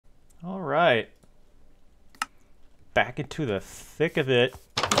right. Back into the thick of it.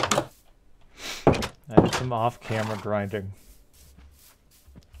 And some off-camera grinding.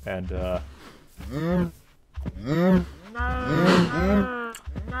 And, yeah,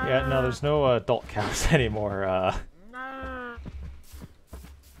 no, there's no adult cows anymore.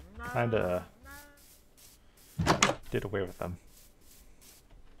 Kinda did away with them.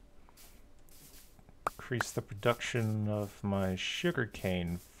 Increase the production of my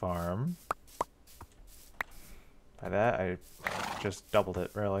sugarcane farm. By that, I just doubled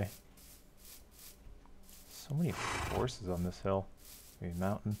it, really. So many forces on this hill. Maybe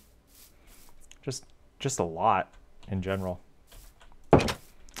mountain. Just a lot in general.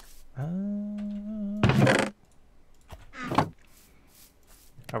 How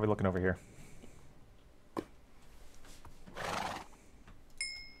are we looking over here?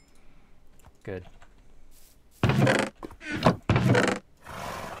 Good.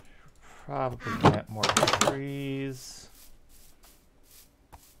 Probably plant more trees.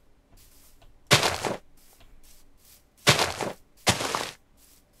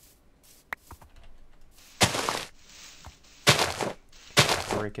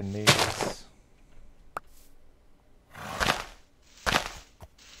 Breaking these.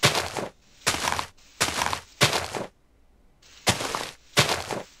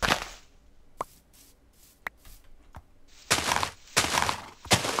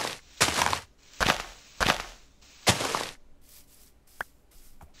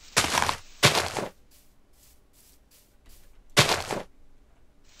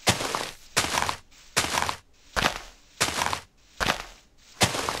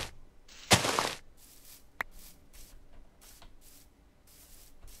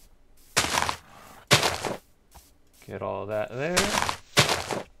 Get all of that there.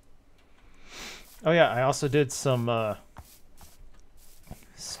 Oh yeah, I also did some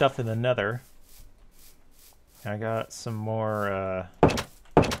stuff in the nether. I got some more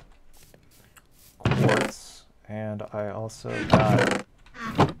quartz, and I also got...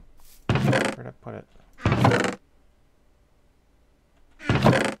 Where'd I put it?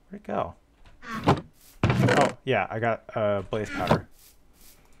 Where'd it go? Oh, yeah, I got blaze powder.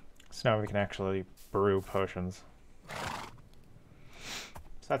 So now we can actually brew potions.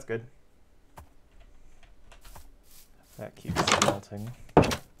 So that's good. That keeps melting.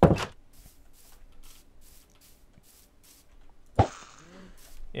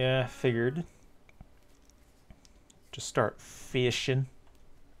 Yeah, figured. Just start fishing.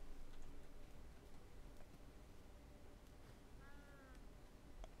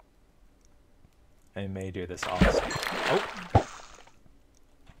 I may do this also. Oh!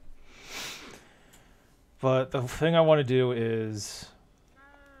 But the thing I want to do is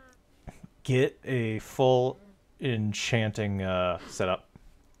get a full enchanting setup.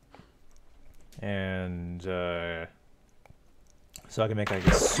 And so I can make like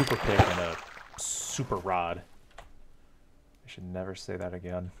a super pick and a super rod. I should never say that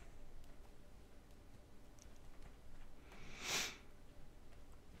again.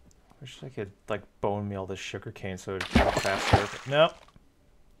 Wish I could like bone meal this sugarcane so it'd go faster. Nope.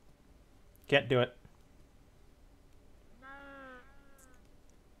 Can't do it.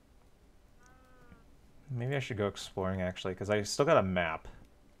 Maybe I should go exploring actually, because I still got a map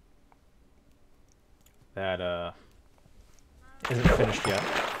that isn't finished yet.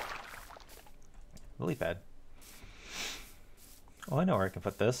 Really bad. Oh, I know where I can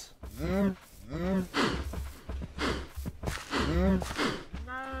put this.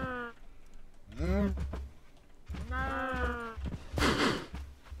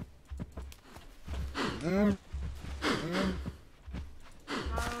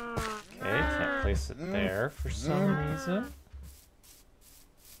 Place it there for some reason.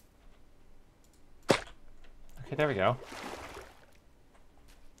 Okay, there we go.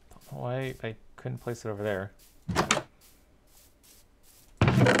 Don't know why I couldn't place it over there.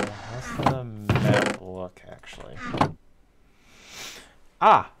 How's the map look, actually?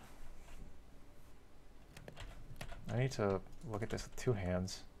 Ah! I need to look at this with two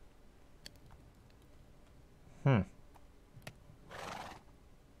hands.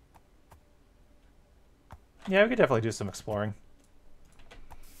 Yeah, we could definitely do some exploring.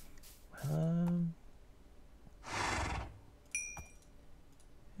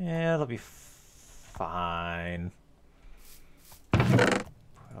 Yeah, it'll be fine. Put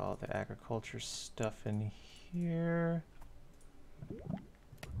all the agriculture stuff in here.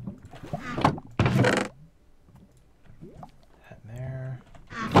 That in there.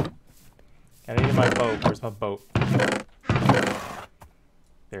 I need my boat. Where's my boat?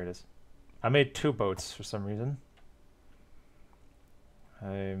 There it is. I made 2 boats for some reason.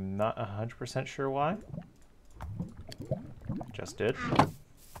 I'm not 100% sure why. Just did.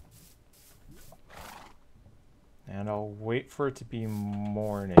 And I'll wait for it to be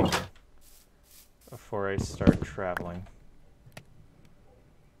morning before I start traveling.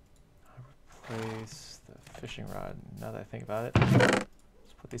 I'll replace the fishing rod. Now that I think about it,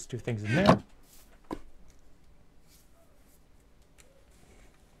 let's put these two things in there.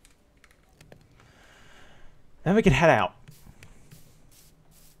 Then we can head out.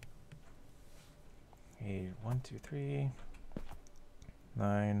 1, 2, 3,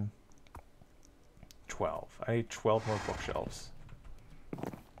 9, 12. I need 12 more bookshelves.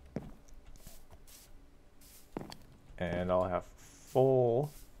 And I'll have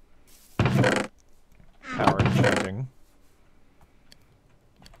full power charging.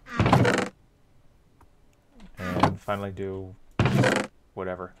 And finally do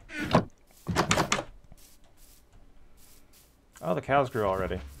whatever. Oh, the cows grew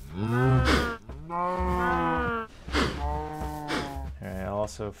already. Alright, I'll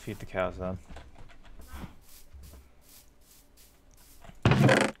also feed the cows then.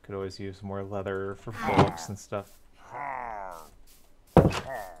 Could always use more leather for bullocks and stuff.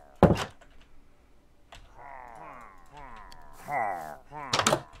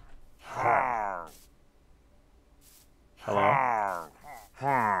 Hello?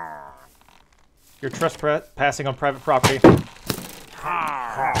 You're trespassing on private property.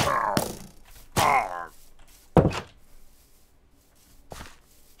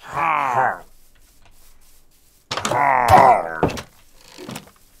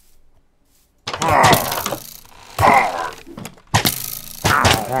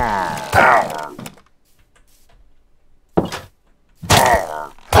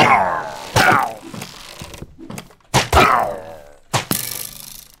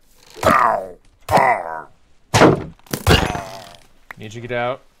 Need you to get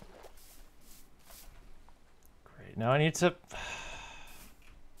out. Great. Now I need to...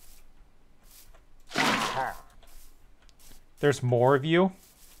 There's more of you?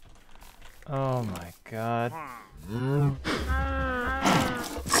 Oh my god.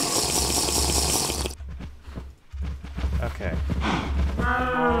 Okay.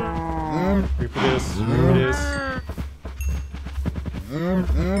 Reproduce. Reproduce.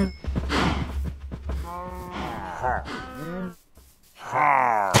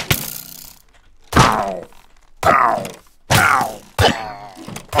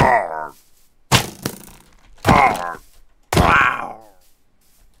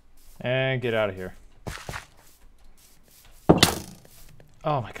 And get out of here.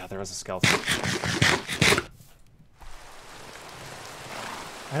 Oh my god, there was a skeleton.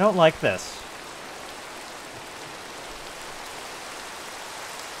 I don't like this.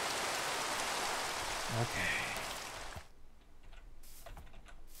 Okay.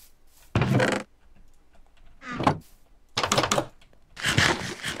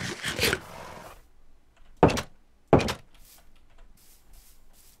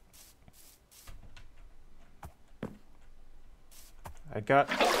 I got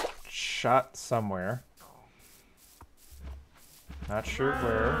shot somewhere. Not sure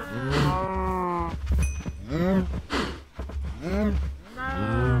where.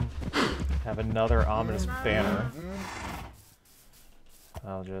 Have another ominous banner.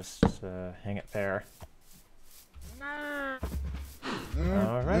 I'll just hang it there.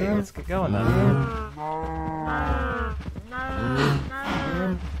 Alrighty, let's get going then.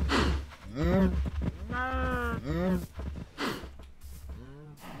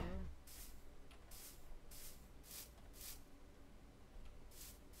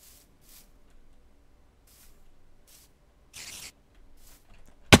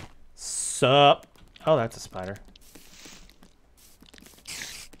 Sup? Oh, that's a spider.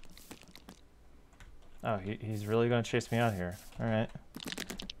 Oh, he's really gonna chase me out here. Alright.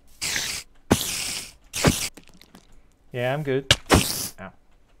 Yeah, I'm good. Ow.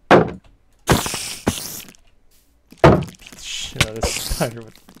 Shit, oh, this spider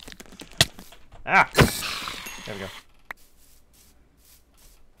with... Ah! There we go.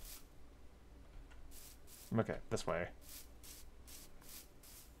 Okay, this way.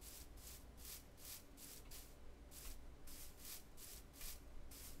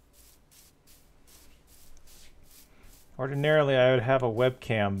 Ordinarily, I would have a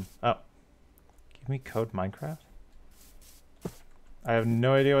webcam. Oh. Give me code Minecraft? I have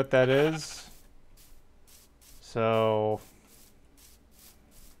no idea what that is. So...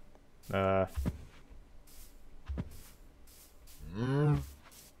 no. Because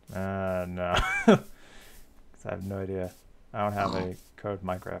I have no idea. I don't have a code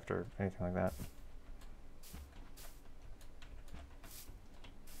Minecraft or anything like that.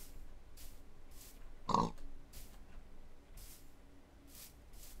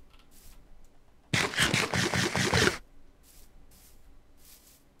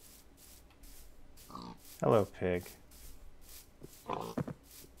 Hello, pig.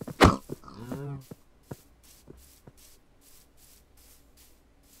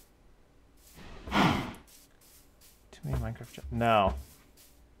 Too many Minecraft. No.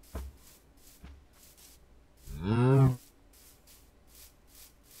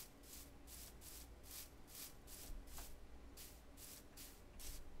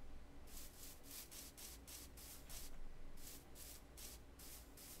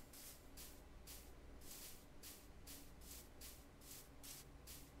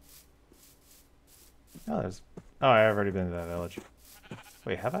 Oh, there's. Oh, I've already been to that village.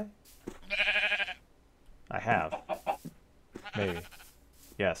 Wait, have I? I have. Maybe.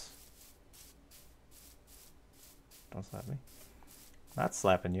 Yes. Don't slap me. Not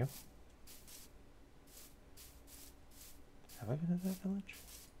slapping you. Have I been to that village?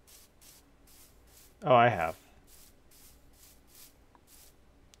 Oh, I have.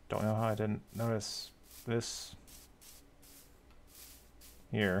 Don't know how I didn't notice this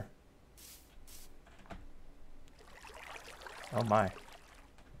here. Oh my.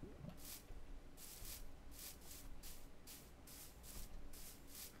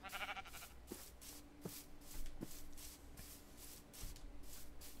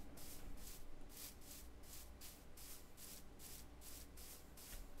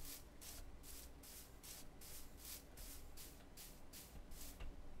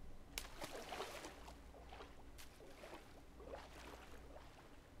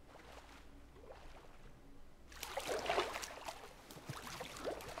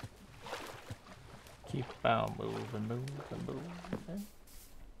 Keep on moving.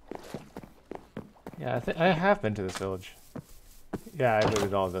 Yeah, I have been to this village. Yeah, I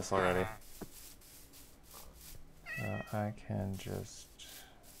looted all of this already. I can just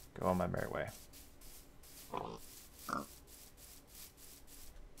go on my merry way. Okay,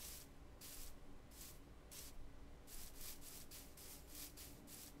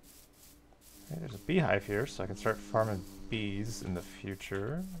 there's a beehive here, so I can start farming bees in the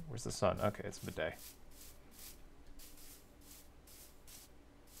future. Where's the sun? Okay, it's midday.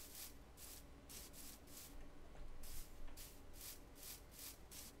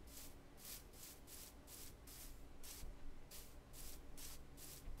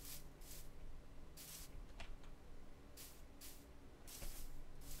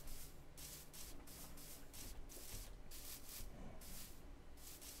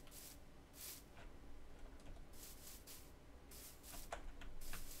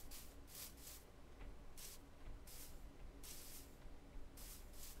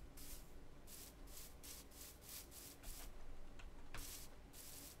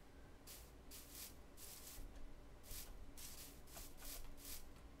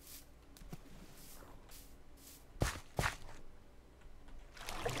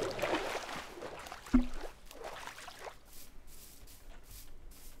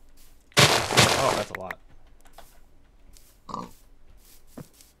 Oh, that's a lot.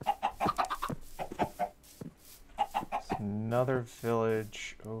 There's another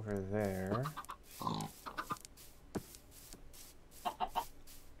village over there.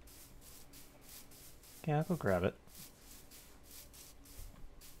 Yeah, I'll go grab it.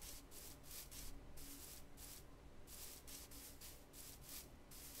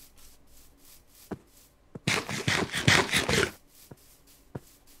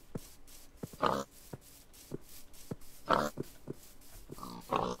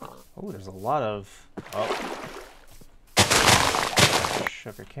 Oh, there's a lot of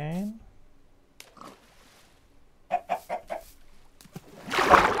sugar cane. That's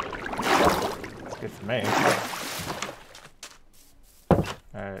good for me.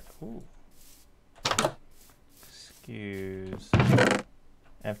 Alright, ooh. Excuse.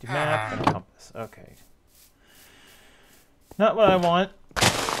 Empty map and a compass. Okay. Not what I want.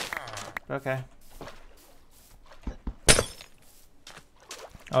 Okay.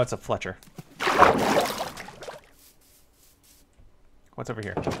 Oh, it's a Fletcher. What's over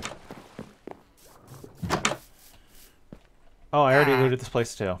here? Oh, I already looted this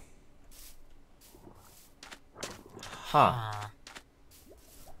place too. Huh.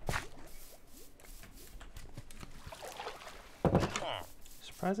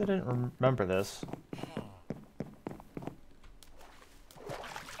 Surprised I didn't remember this.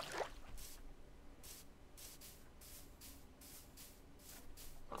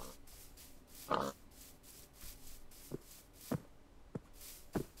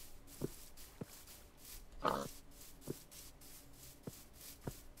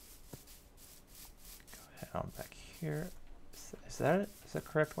 Is that it? Is that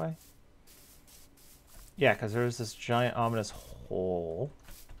the correct way? Yeah, because there's this giant ominous hole.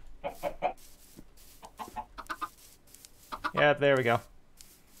 Yeah, there we go.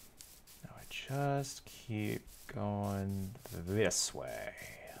 Now I just keep going this way.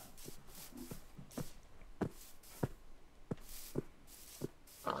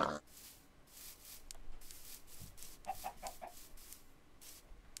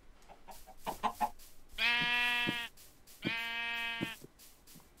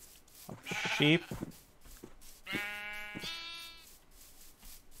 Sheep.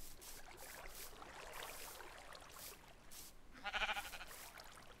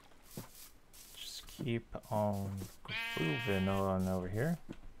 Just keep on moving on over here.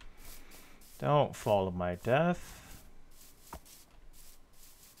 Don't fall to my death.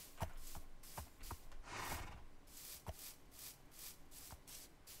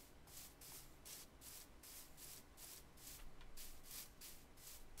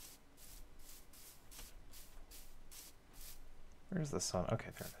 Where's the sun? Okay,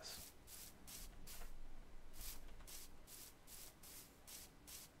 there it is.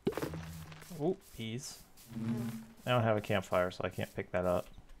 Oh, peas. I don't have a campfire, so I can't pick that up.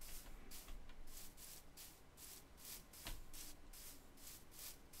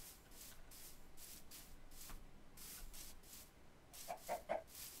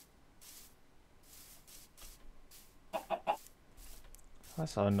 I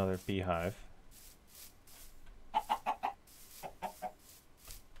saw another beehive.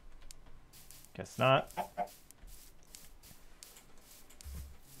 Guess not.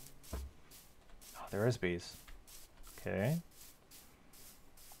 Oh, there is bees. Okay.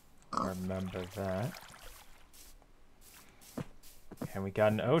 Remember that. And we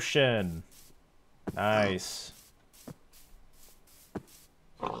got an ocean. Nice.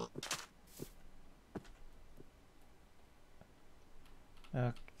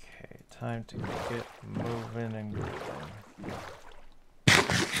 Okay, time to get moving and going.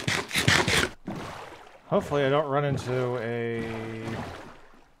 Hopefully I don't run into a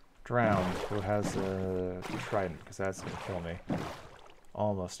drowned who has a trident, because that's going to kill me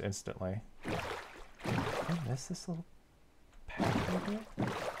almost instantly. Did I miss this little path right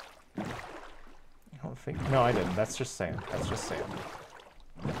here? I don't think... No, I didn't. That's just sand. That's just sand.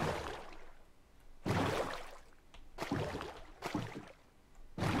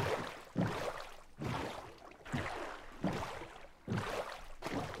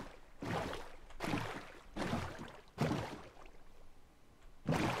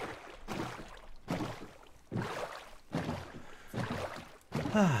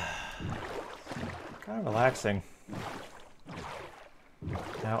 Kind of relaxing.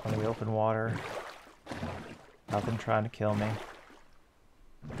 Out in the open water. Nothing trying to kill me.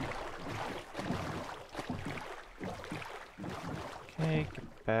 Okay,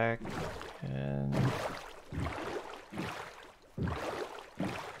 get back and...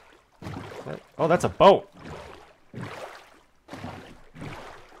 Oh, that's a boat!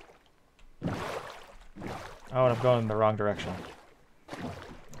 Oh, and I'm going in the wrong direction.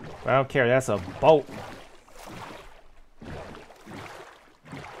 I don't care, that's a boat.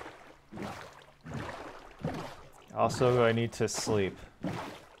 Also, I need to sleep.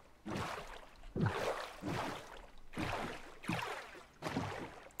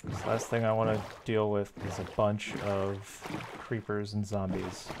 This last thing I want to deal with is a bunch of creepers and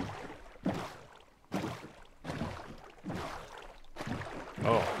zombies.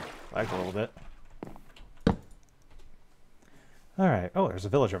 Oh, lagged a little bit. Alright, oh, there's a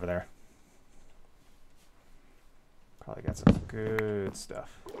village over there. Probably got some good stuff.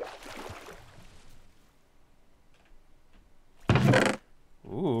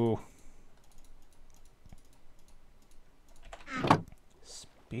 Ooh.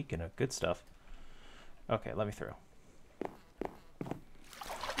 Speaking of good stuff. Okay, let me through.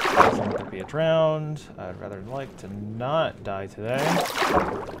 Doesn't want there to be a drowned. I'd rather like to not die today.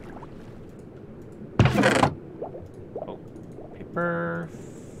 Oh, paper,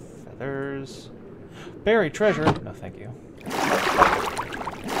 feathers, buried treasure. No, thank you.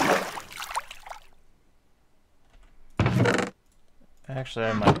 Actually,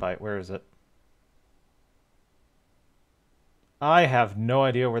 I might bite. Where is it? I have no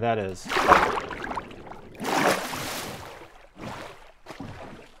idea where that is.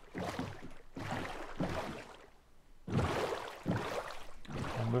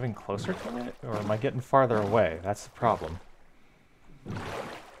 I'm moving closer to it, or am I getting farther away? That's the problem.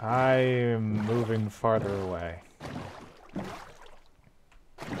 I'm moving farther away.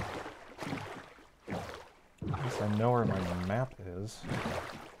 At least I know where my map is.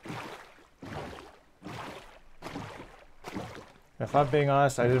 If I'm being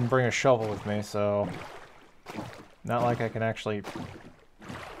honest, I didn't bring a shovel with me, so not like I can actually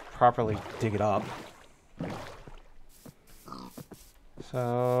properly dig it up.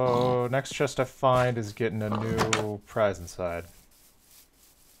 So, next chest I find is getting a new prize inside.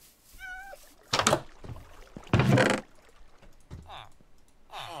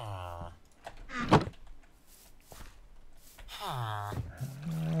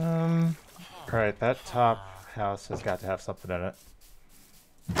 Alright, that top house has got to have something in it.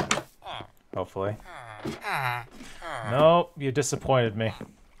 Hopefully. Nope, you disappointed me.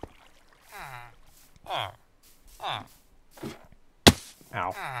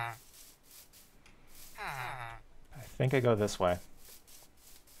 Ow. I think I go this way.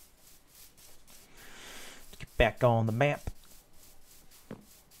 Get back on the map.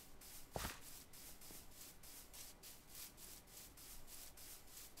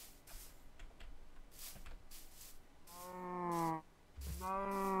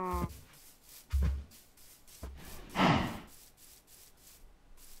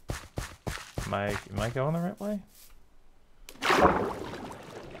 Am I going the right way?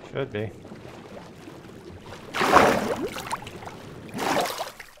 Should be.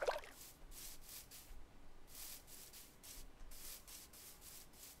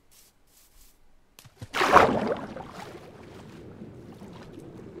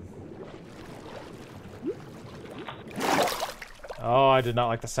 Oh, I did not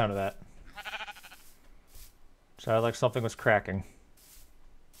like the sound of that. Sounded like something was cracking.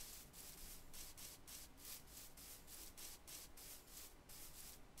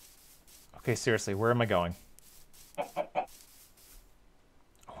 Okay, seriously, where am I going?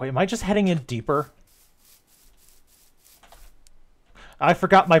 Wait, am I just heading in deeper? I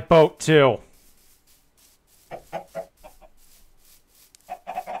forgot my boat, too.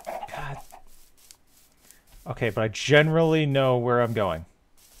 God. Okay, but I generally know where I'm going.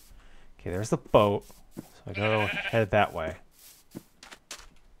 Okay, there's the boat. So I go head that way.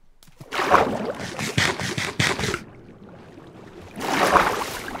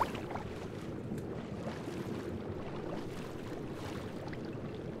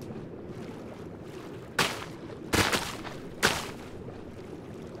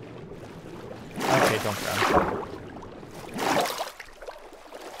 Okay, don't drown.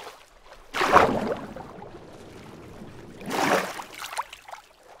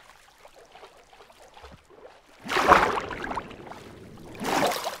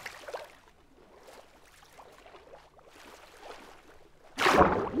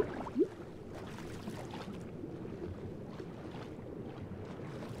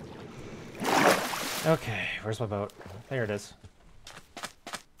 Okay, where's my boat? There it is.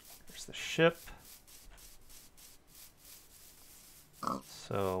 There's the ship.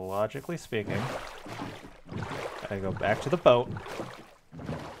 So, logically speaking, I go back to the boat.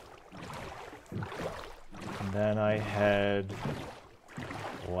 And then I head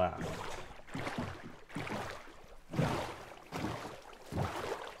left.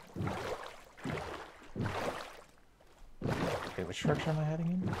 Okay, which direction am I heading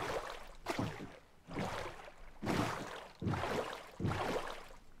in?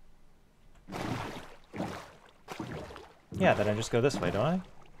 Yeah, then I just go this way, don't I?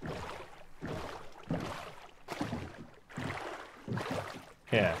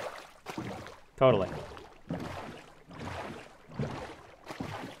 Yeah. Totally.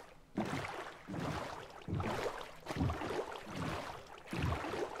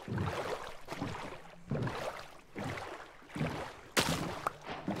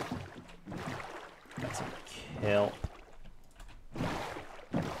 That's a kill.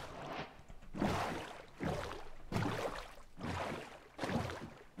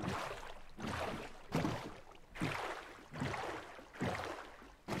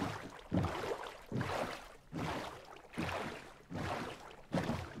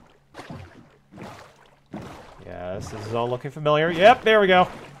 This is all looking familiar. Yep, there we go.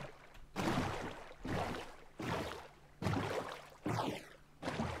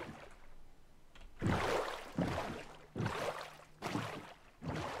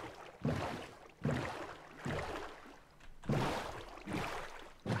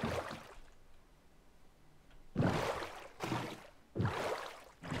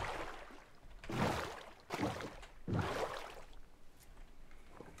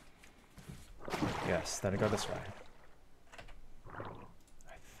 Yes, then I go this way.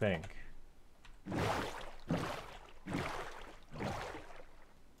 I think.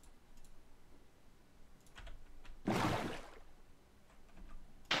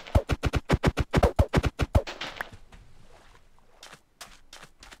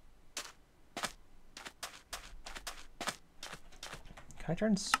 Can I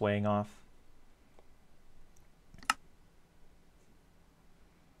turn swaying off?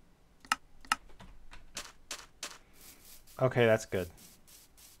 Okay, that's good.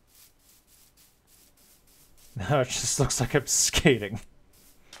 No, it just looks like I'm skating.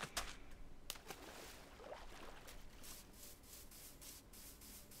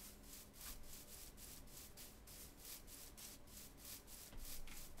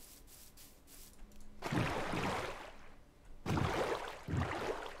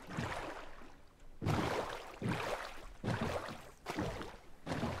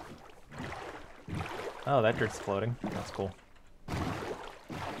 Oh, that dirt's floating. That's cool.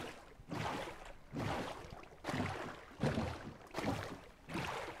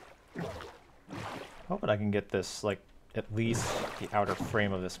 Hoping I can get this, like, at least the outer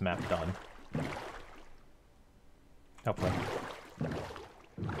frame of this map done. Hopefully.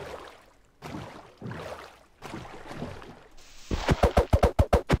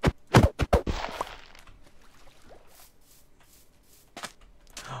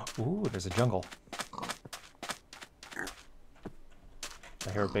 Ooh, there's a jungle.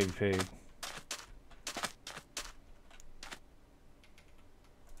 I hear a baby pig.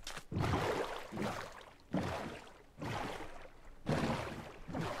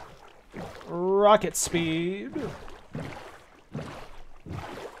 Rocket speed.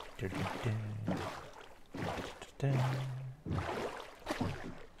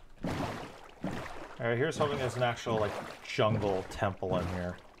 Alright, here's hoping there's an actual, like, jungle temple in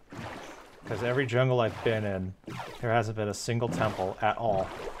here. Because every jungle I've been in, there hasn't been a single temple at all.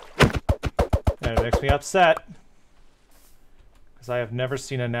 And it makes me upset. Because I have never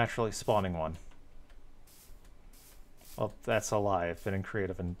seen a naturally spawning one. Well, that's a lie. I've been in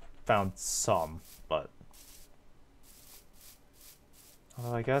creative and found some, but...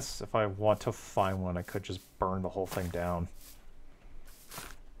 Well, I guess if I want to find one, I could just burn the whole thing down.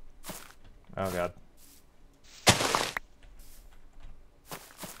 Oh god.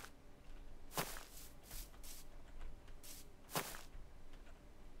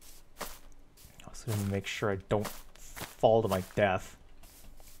 Also need to make sure I don't fall to my death.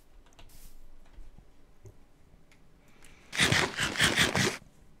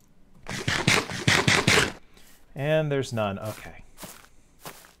 And there's none. Okay.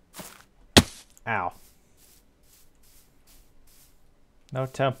 Ow. No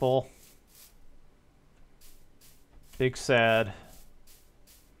temple. Big sad.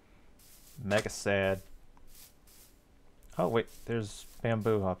 Mega sad. Oh wait, there's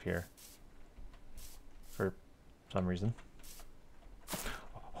bamboo up here. For some reason.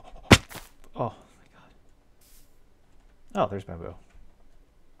 Oh my god. Oh, there's bamboo.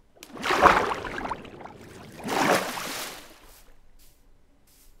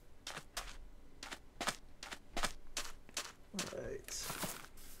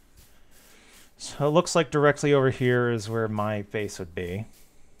 So it looks like directly over here is where my base would be.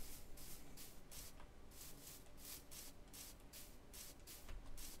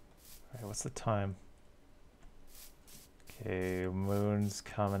 Alright, what's the time? Okay, moon's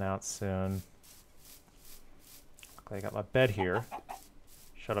coming out soon. Okay, I got my bed here.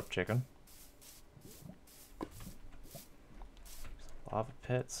 Shut up, chicken. There's lava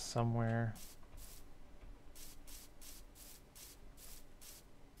pits somewhere.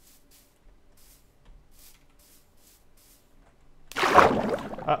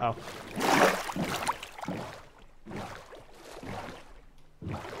 Uh-oh.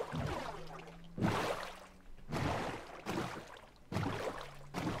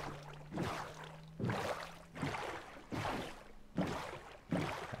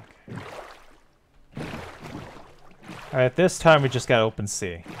 Alright, this time we just got open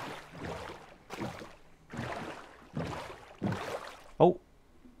sea. Oh!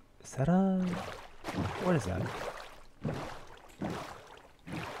 Is that a... What is that?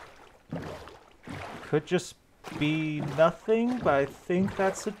 Could just be nothing, but I think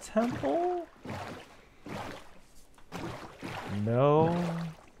that's a temple? No.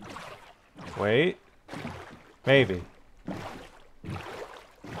 Wait. Maybe.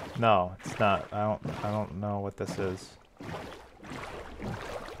 No, it's not. I don't know what this is.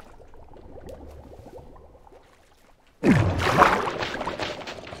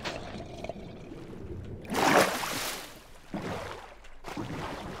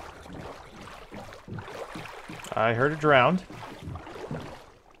 I heard it drowned.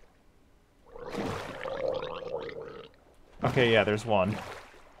 Okay, yeah, there's one.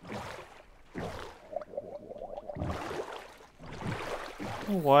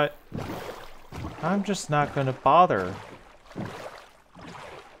 What? I'm just not gonna bother.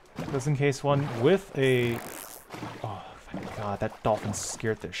 Just in case one with a... Oh my god, that dolphin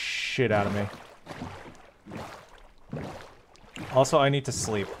scared the shit out of me. Also, I need to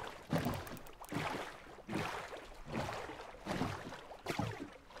sleep.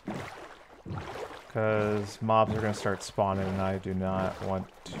 Because mobs are going to start spawning and I do not want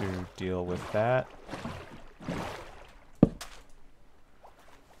to deal with that.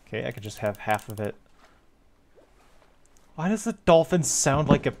 Okay, I could just have half of it. Why does the dolphin sound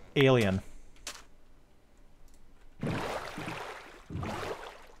like an alien? Okay,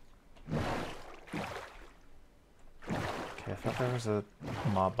 I thought there was a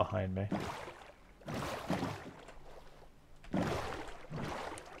mob behind me.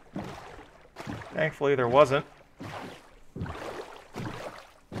 Thankfully there wasn't.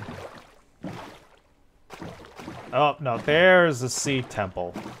 Oh, no, there's the sea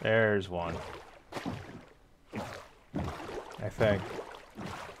temple. There's one. I think.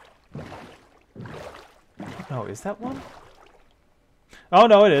 Oh, is that one? Oh,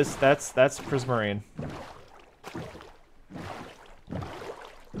 no, it is. That's Prismarine.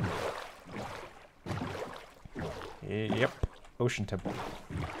 Yep. Ocean Temple.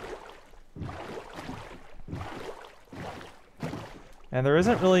 And there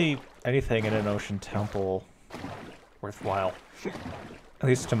isn't really anything in an Ocean Temple worthwhile. At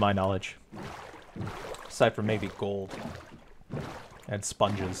least to my knowledge. Aside from maybe gold. And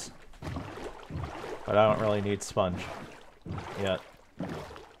sponges. But I don't really need sponge. Yet.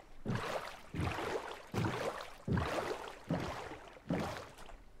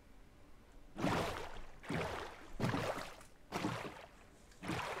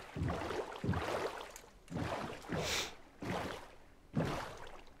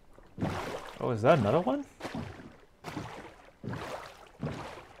 Oh, is that another one?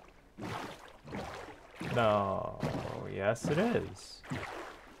 No. Yes, it is.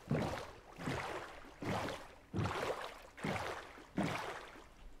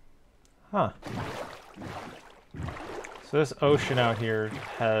 Huh. So this ocean out here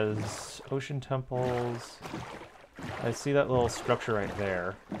has ocean temples. I see that little structure right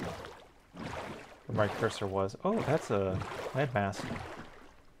there. Where my cursor was. Oh, that's a landmass.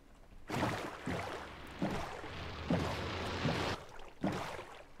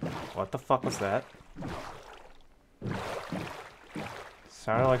 What the fuck was that?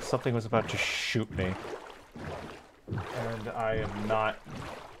 Sounded like something was about to shoot me. And I am not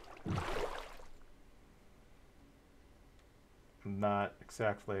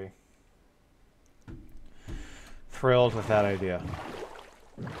exactly thrilled with that idea.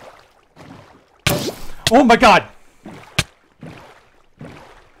 Oh my god!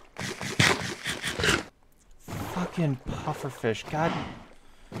 Fucking pufferfish, god.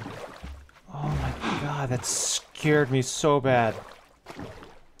 Oh my god, that scared me so bad.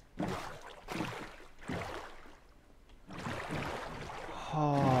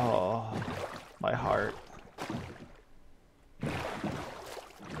 Oh, my heart.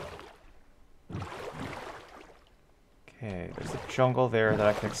 Okay, there's a jungle there that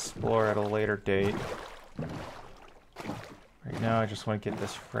I can explore at a later date. Right now I just want to get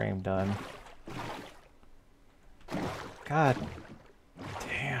this frame done. God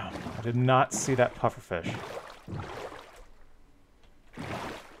damn, I did not see that pufferfish.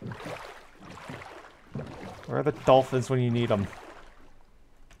 Where are the dolphins when you need them?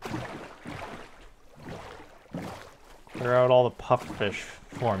 Clear out all the pufferfish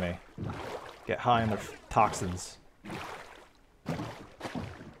for me. Get high on their toxins.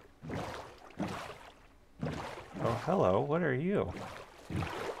 Oh, hello. What are you?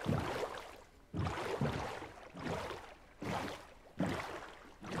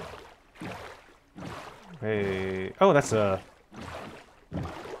 Hey. Oh, that's a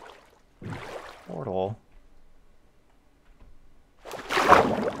portal.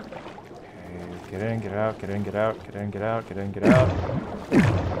 Get in, get out, get in, get out, get in, get out, get in, get out.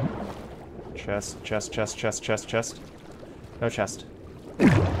 Chest, chest, chest, chest, chest, chest. No chest.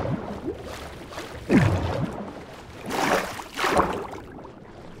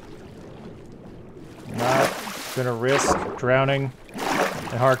 Not gonna risk drowning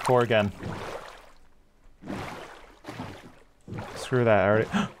in hardcore again. Screw that, I already...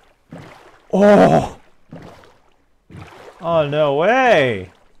 Oh! Oh, no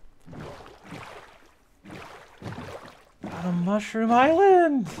way! On a mushroom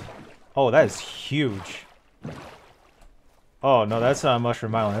island! Oh, that is huge. Oh, no, that's not a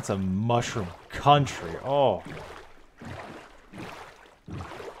mushroom island. That's a mushroom country. Oh.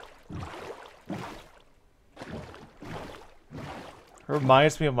 It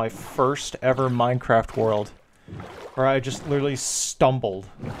reminds me of my first ever Minecraft world, where I just literally stumbled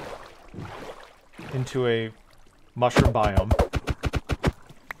into a mushroom biome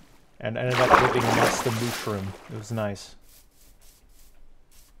and ended up living next to mushroom. It was nice.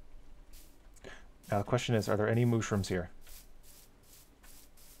 Now the question is, are there any mushrooms here?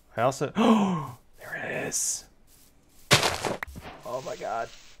 I also... Oh! There this. Oh my god.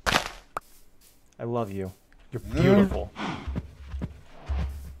 I love you. You're beautiful. I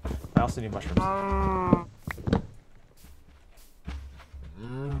also need mushrooms. I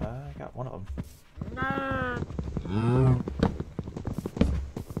got one of them.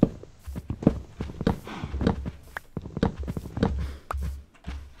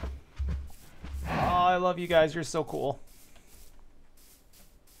 Oh, I love you guys. You're so cool.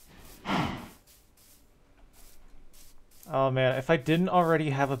 Oh man, if I didn't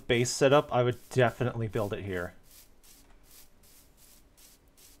already have a base set up, I would definitely build it here.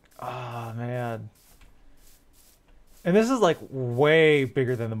 Oh man. And this is like way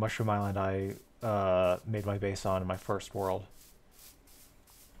bigger than the Mushroom Island I made my base on in my first world.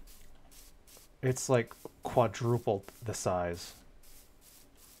 It's like quadrupled the size.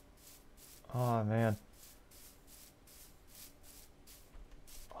 Oh man.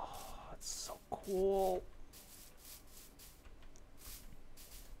 Oh, it's so cool.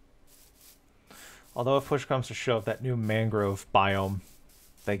 Although if push comes to shove, that new mangrove biome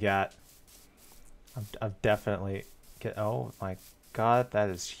they got, I'm definitely get. Oh my god, that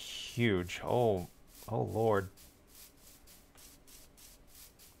is huge. Oh lord.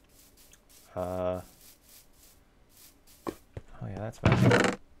 Oh yeah, that's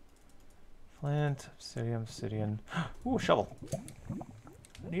bad. Flint, obsidian. Ooh, shovel.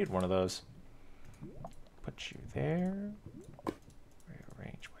 I need one of those. Put you there.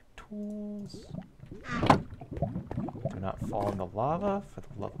 Rearrange my tools. Do not fall in the lava, for the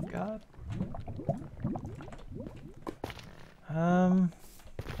love of God.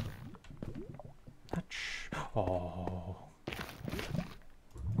 Oh.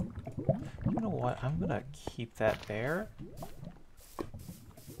 You know what? I'm gonna keep that there.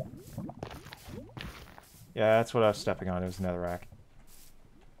 Yeah, that's what I was stepping on. It was netherrack.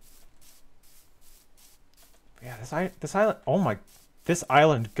 Yeah, this island. Oh my! This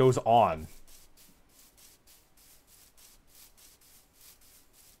island goes on.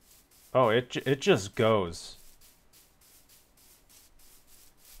 Oh, it just goes.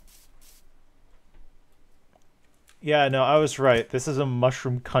 Yeah, no, I was right. This is a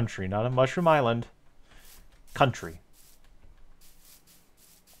mushroom country, not a mushroom island. Country.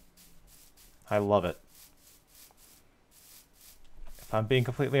 I love it. If I'm being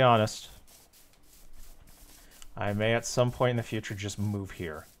completely honest, I may at some point in the future just move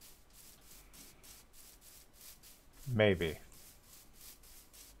here. Maybe.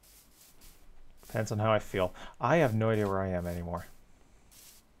 Depends on how I feel. I have no idea where I am anymore.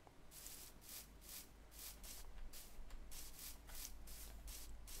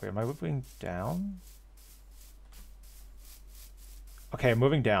 Wait, am I moving down? Okay, I'm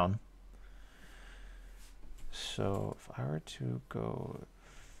moving down. So if I were to go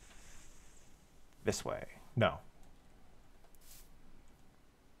this way, no.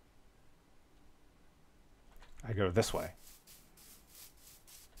 I go this way.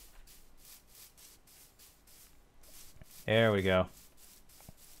 There we go.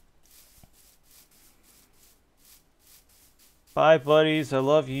 Bye, buddies. I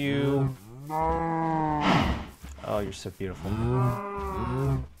love you. Oh, you're so beautiful.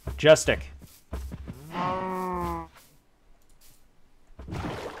 Majestic.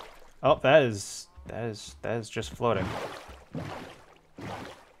 Oh, that is just floating.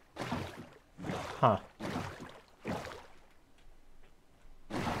 Huh.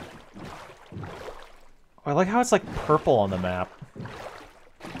 Oh, I like how it's like purple on the map.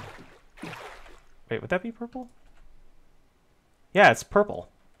 Wait, would that be purple? Yeah, it's purple.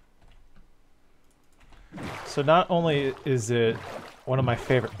 So not only is it one of my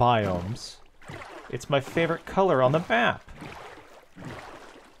favorite biomes, it's my favorite color on the map.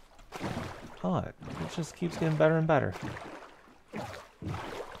 Oh, it just keeps getting better and better.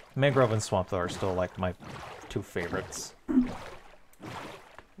 Mangrove and Swamp, though, are still like my two favorites.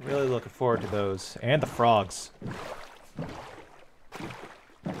 Really looking forward to those. And the frogs.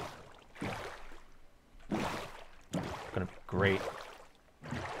 Gonna be great.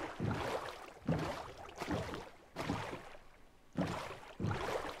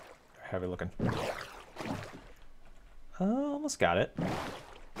 Heavy looking. Almost got it.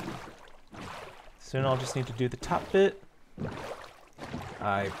 Soon I'll just need to do the top bit.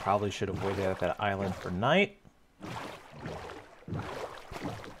 I probably should have waited at that island for night.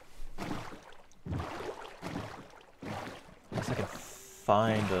 Unless I can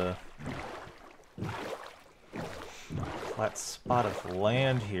find a flat spot of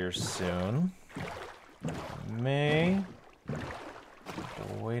land here soon. May have to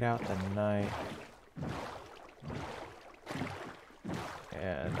wait out the night.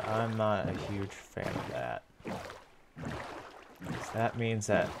 And I'm not a huge fan of that. So that means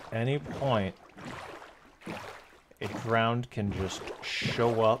at any point, a drowned can just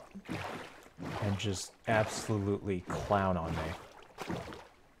show up and just absolutely clown on me.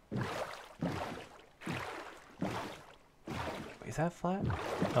 Is that flat? No,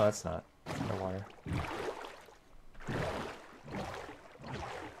 that's not. It's underwater.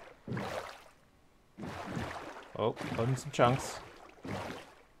 Oh, loading some chunks.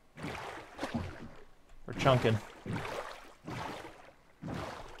 We're chunking.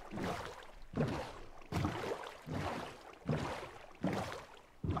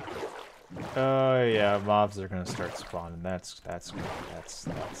 Oh yeah, mobs are gonna start spawning. That's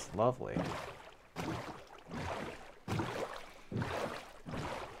lovely.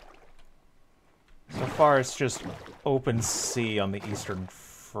 So far, it's just open sea on the eastern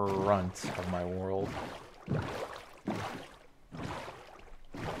front of my world.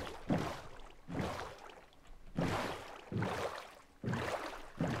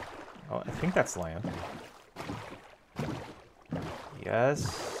 Oh, I think that's land.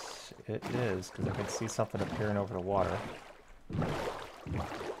 Yes, it is, because I can see something appearing over the water.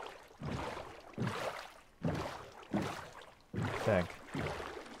 I think.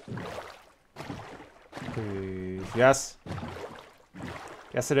 Please. Yes!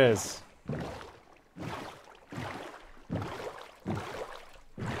 Yes, it is.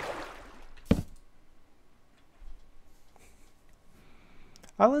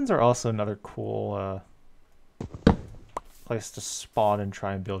 Islands are also another cool place to spawn and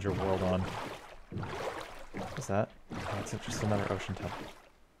try and build your world on. What's that? Oh, it's just another ocean temple.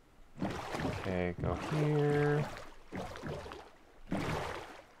 Okay, go here. Get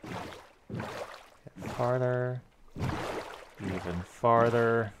farther. Even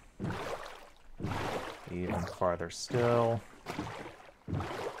farther. Even farther still.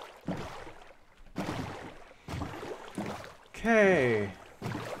 Okay.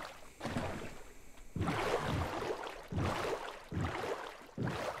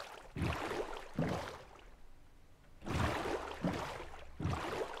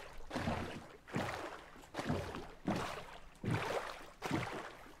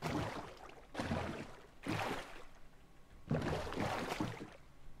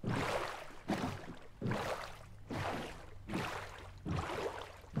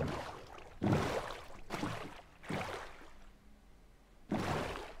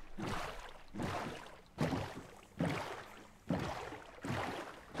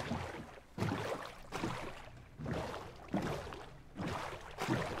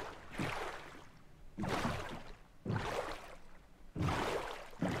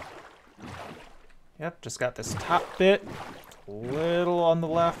 Yep, just got this top bit a little on the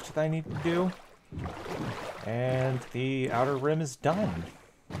left that I need to do. And the outer rim is done.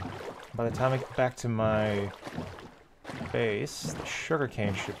 By the time I get back to my base, the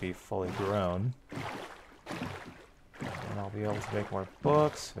sugarcane should be fully grown. And I'll be able to make more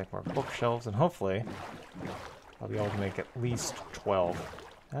books, make more bookshelves, and hopefully I'll be able to make at least 12.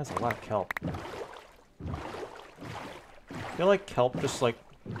 That's a lot of kelp. I feel like kelp just like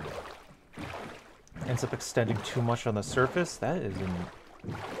ends up extending too much on the surface. That is in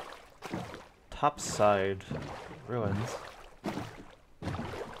topside ruins.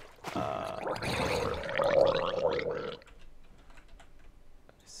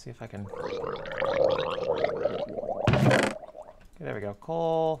 See if I can. Okay, there we go.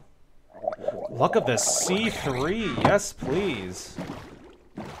 Coal. Luck of the C3. Yes, please.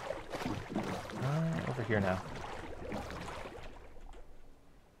 Over here now.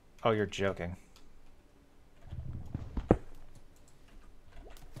 Oh, you're joking.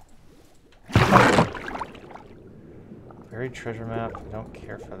 Buried treasure map. I don't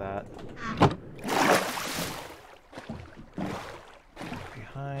care for that.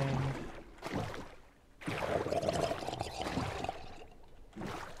 Behind.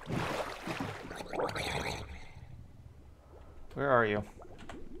 Where are you?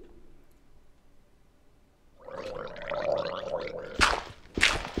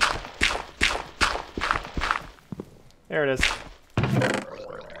 There it is.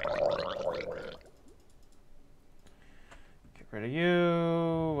 Get rid of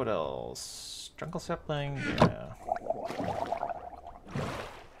you. What else? Jungle sapling? Yeah.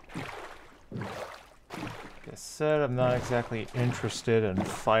 Like I said, I'm not exactly interested in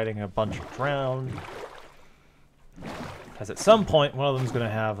fighting a bunch of drowned. Because at some point, one of them is going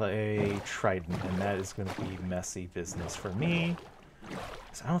to have a trident, and that is going to be messy business for me.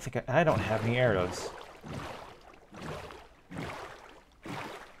 Because I don't have any arrows.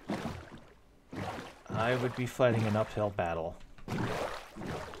 I would be fighting an uphill battle.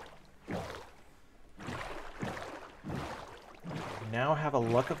 now have a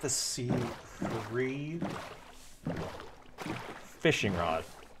Luck of the Sea 3 fishing rod.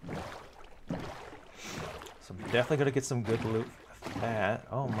 So I'm definitely gonna get some good loot with that.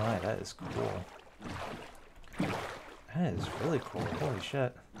 Oh my, that is cool. That is really cool. Holy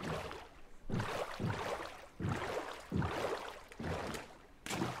shit.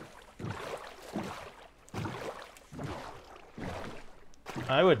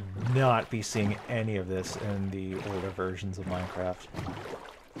 I would not be seeing any of this in the older versions of Minecraft.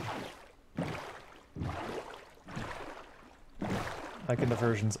 Like in the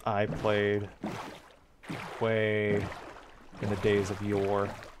versions I played way in the days of yore.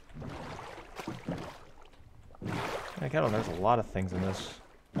 Like, I don't know, there's a lot of things in this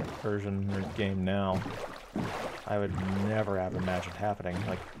version or game now I would never have imagined happening.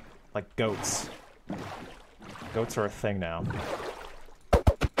 Like goats. Goats are a thing now.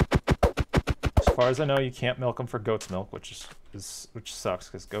 As far as I know, you can't milk them for goat's milk, which sucks,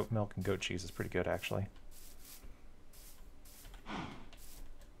 because goat milk and goat cheese is pretty good, actually.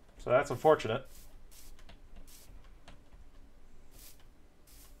 So that's unfortunate.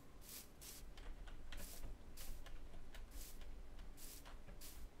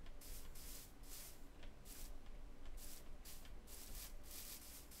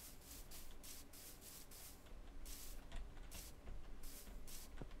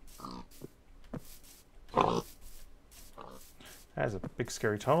 That is a big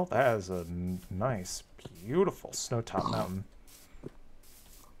scary tunnel. That is a nice, beautiful snow-top mountain.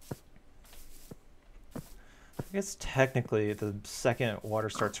 I guess technically the second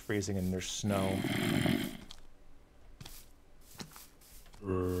water starts freezing and there's snow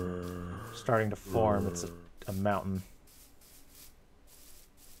starting to form, it's a mountain.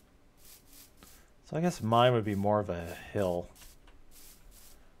 So I guess mine would be more of a hill.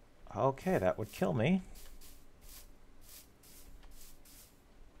 Okay, that would kill me.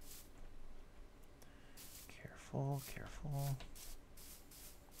 Careful, careful.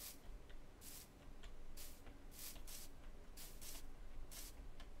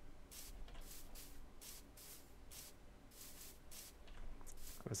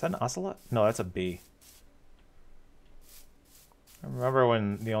 Was that an ocelot? No, that's a bee. I remember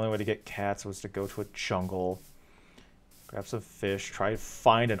when the only way to get cats was to go to a jungle, grab some fish, try to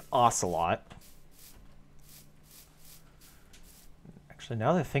find an ocelot. Actually,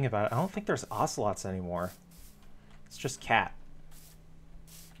 now that I think about it, I don't think there's ocelots anymore. It's just cat.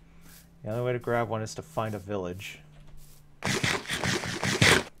 The only way to grab one is to find a village.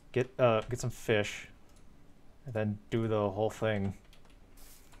 Get some fish, and then do the whole thing.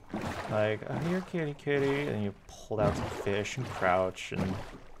 Like, oh, here, kitty, kitty, and you pull out some fish and crouch, and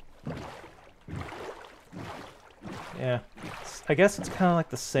yeah, I guess it's kind of like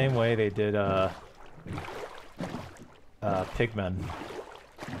the same way they did pigmen.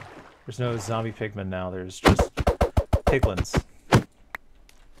 There's no zombie pigmen now. There's just piglins.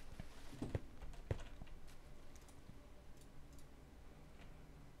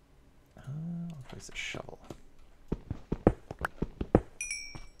 Where's the shovel?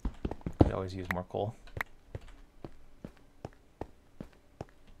 Could always use more coal.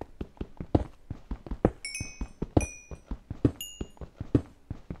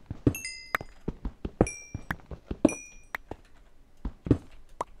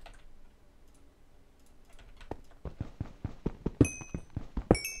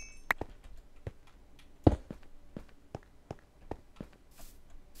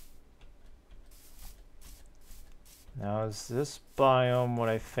 Now, is this biome what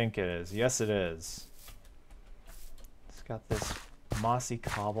I think it is? Yes, it is. It's got this mossy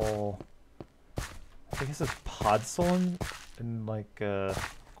cobble. I think this is podzol and like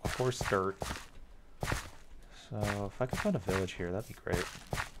coarse dirt. So if I could find a village here, that'd be great.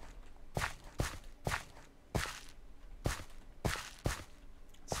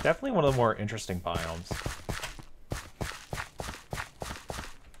 It's definitely one of the more interesting biomes.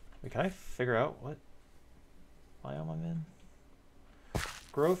 Wait, can I figure out what biome I'm in?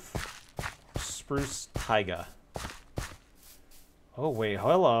 Growth spruce taiga. Oh wait,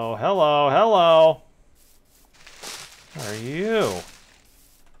 hello, hello, hello. What are you?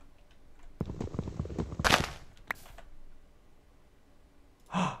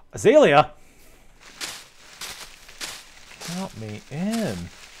 Azalea! Count me in.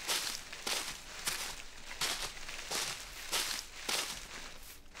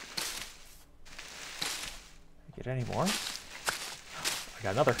 Get any more? I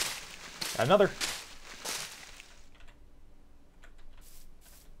got another. Got another.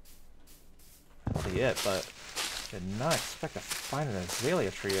 That'll be it, but I did not expect to find an azalea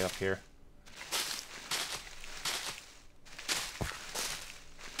tree up here.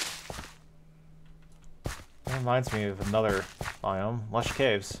 That reminds me of another biome, Lush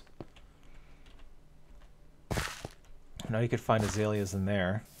Caves. Now you could find azaleas in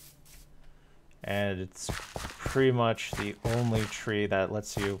there. And it's pretty much the only tree that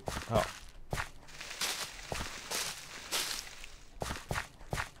lets you... Oh.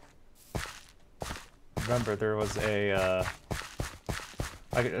 Remember, there was a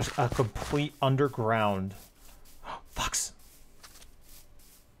complete underground... Fox!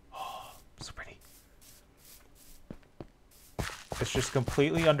 Oh, so pretty. It's just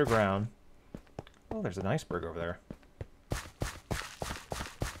completely underground. Oh, there's an iceberg over there.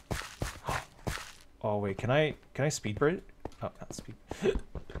 Oh wait, can I speed braid? Oh, not speed.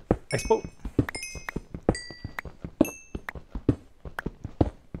 Ice boat.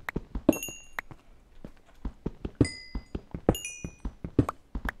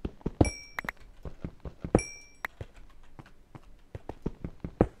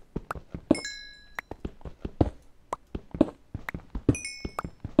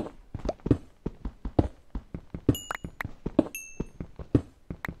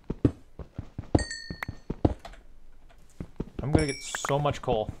 I'm gonna get so much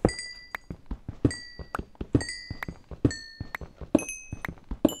coal.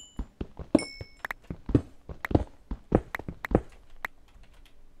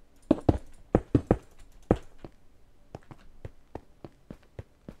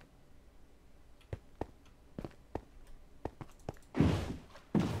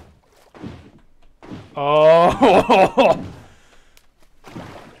 Oh!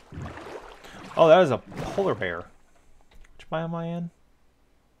 Oh, that is a polar bear. Which biome am I in?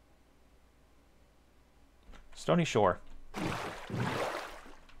 Stony Shore.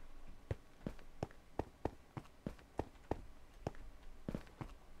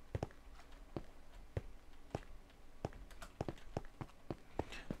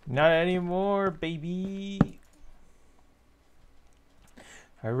 Not anymore, baby.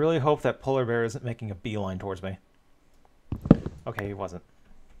 I really hope that polar bear isn't making a beeline towards me. Okay, he wasn't.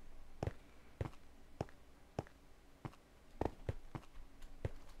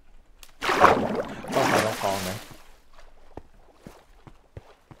 Okay, don't follow me.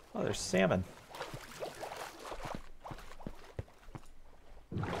 Oh, there's salmon.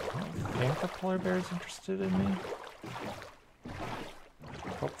 I think the polar bear is interested in me.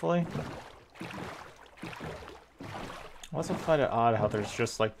 Hopefully. I also find it odd how there's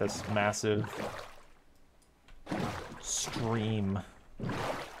just like this massive stream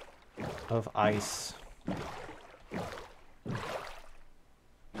of ice.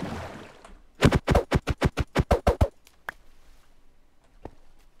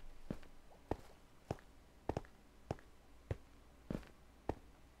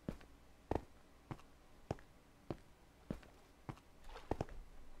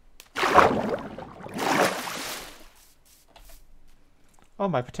 Oh,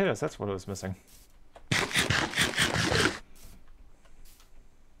 my potatoes, that's what I was missing.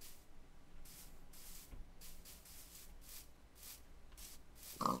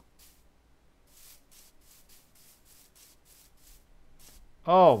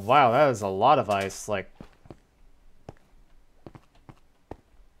 Oh, wow, that is a lot of ice, like...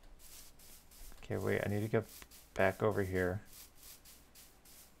 Okay, wait, I need to get back over here.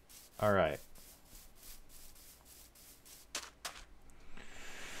 Alright.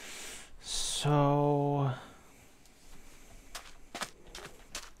 So...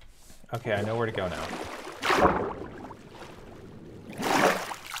 Okay, I know where to go now.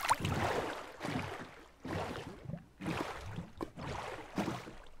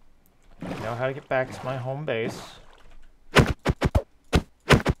 I know how to get back to my home base. I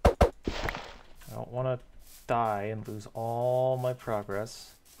don't want to die and lose all my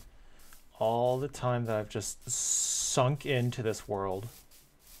progress. All the time that I've just sunk into this world.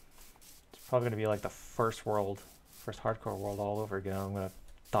 It's probably going to be like the first hardcore world all over again. I'm going to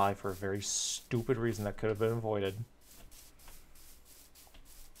die for a very stupid reason that could have been avoided.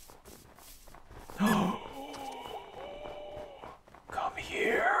 Come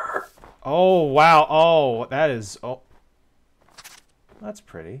here. Oh, wow. Oh, that is... Oh, that's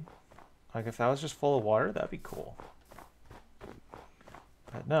pretty. Like, if that was just full of water, that'd be cool.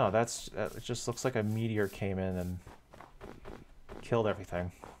 But no, it just looks like a meteor came in and killed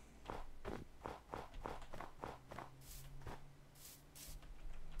everything.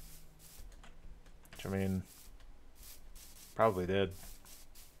 Which, I mean, probably did.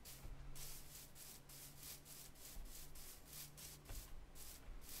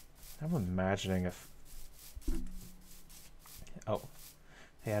 I'm imagining if... Oh,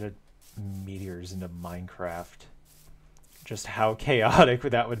 they added meteors into Minecraft. Just how chaotic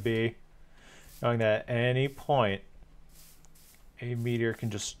that would be. Knowing that at any point, a meteor can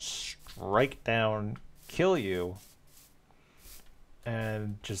just strike down, kill you,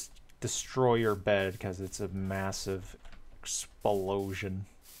 and just destroy your bed because it's a massive explosion.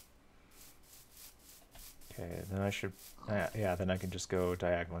 Okay, then I should... yeah, then I can just go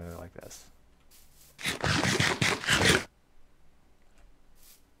diagonally like this.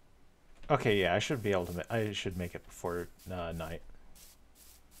 Okay, yeah, I should be able to... I should make it before night.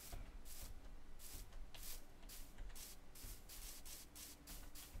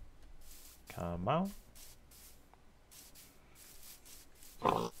 Come on.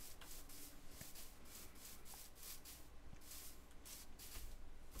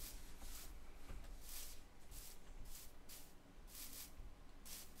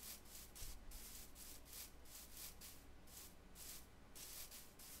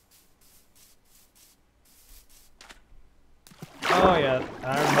 Oh yeah,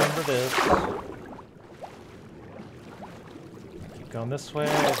 I remember this. Keep going this way,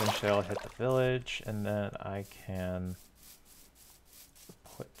 eventually I'll hit the village, and then I can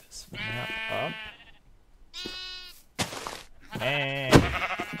put this map up. I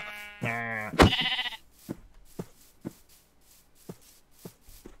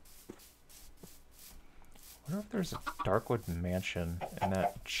wonder if there's a Darkwood mansion in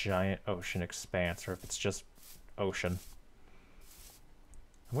that giant ocean expanse, or if it's just ocean.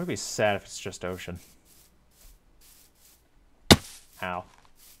 I'm gonna be sad if it's just ocean. Ow.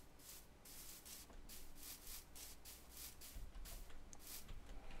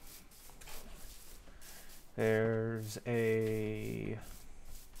 There's a...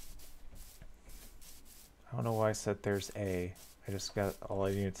 I don't know why I said there's a. I just got... all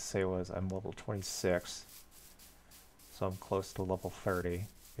I needed to say was I'm level 26. So I'm close to level 30.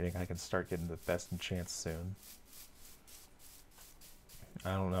 Meaning I can start getting the best enchants soon.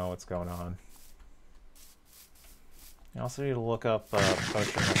 I don't know what's going on. I also need to look up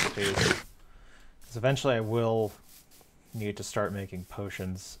potion recipes. Because eventually I will need to start making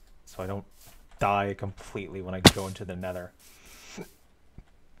potions so I don't die completely when I go into the nether.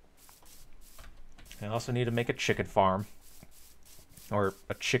 I also need to make a chicken farm. Or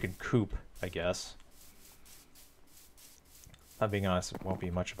a chicken coop, I guess. If I'm being honest, it won't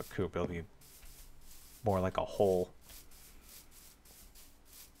be much of a coop. It'll be more like a hole.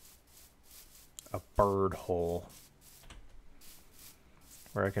 A bird hole.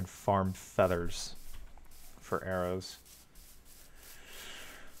 Where I can farm feathers for arrows.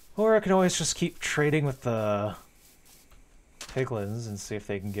 Or I can always just keep trading with the piglins and see if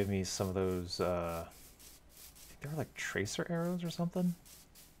they can give me some of those, I think they're like tracer arrows or something?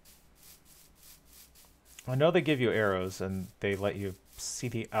 I know they give you arrows and they let you see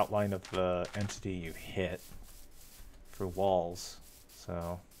the outline of the entity you hit through walls,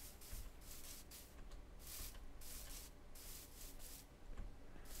 so...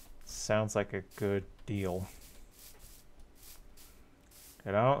 sounds like a good deal.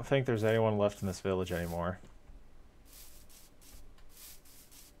 And I don't think there's anyone left in this village anymore.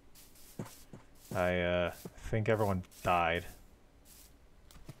 I think everyone died.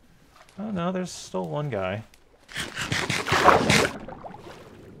 Oh no, there's still one guy.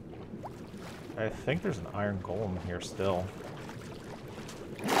 I think there's an iron golem here still.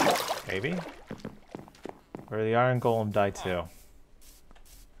 Maybe? Or the iron golem died too.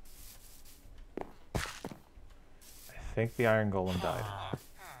 I think the iron golem died.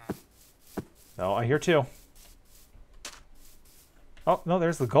 No, I hear two. Oh, no,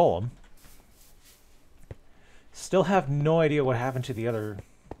 there's the golem. Still have no idea what happened to the other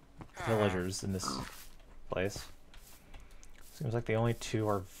villagers in this place. Seems like the only two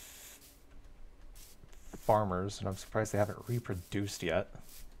are farmers, and I'm surprised they haven't reproduced yet.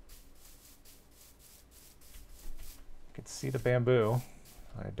 I can see the bamboo.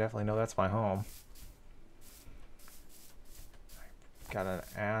 I definitely know that's my home. Got an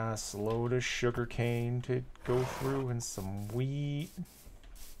ass load of sugar cane to go through and some wheat.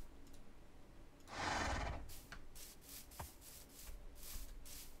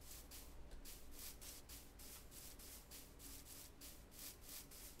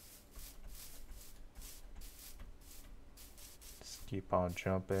 Just keep on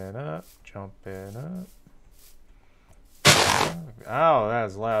jumping up, jumping up. Ow, that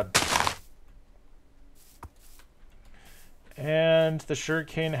is loud. And the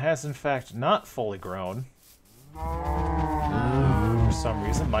sugarcane has in fact not fully grown. For some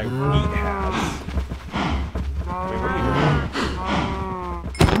reason, my wheat has. Wait, what are you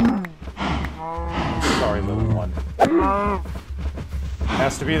doing? Sorry, little one.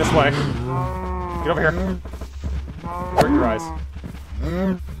 Has to be this way. Get over here. Hurt your eyes.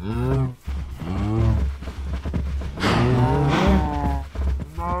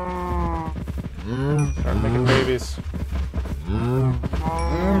 Start making babies.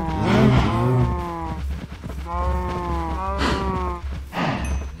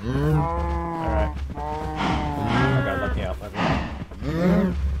 Alright. Oh god, let me out, let me out.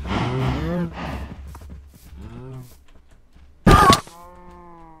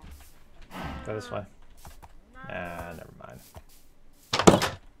 Go this way. Ah, never mind.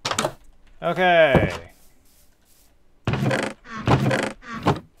 Okay.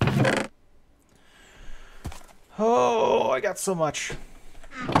 Oh, I got so much.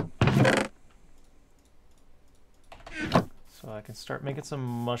 So I can start making some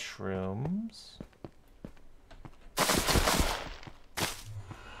mushrooms.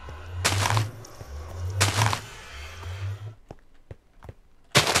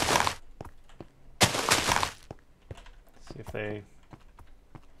 See if they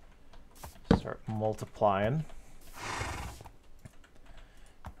start multiplying.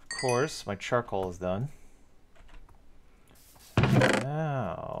 Of course, my charcoal is done.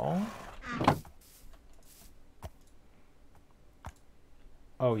 Now,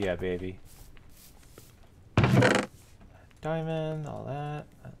 oh yeah, baby. Diamond, all that,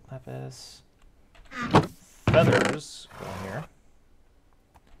 lapis, feathers go in here.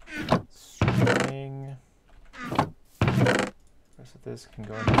 String. The rest of this can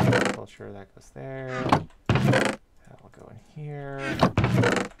go in agriculture. That goes there. That will go in here.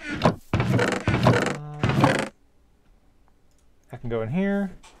 That can go in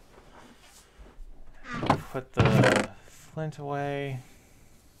here. Put the flint away.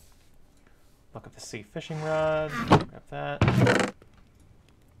 Look at the sea fishing rod. Grab that.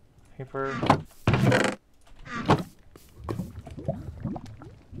 Paper.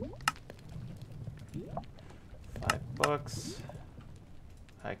 5 books.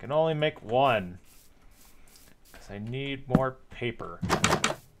 I can only make 1. Because I need more paper.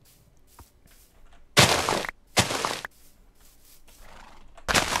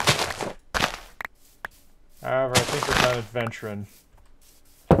 However, I think we're done adventuring.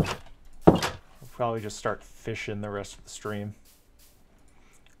 We'll probably just start fishing the rest of the stream.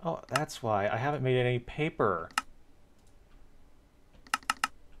 Oh, that's why I haven't made any paper.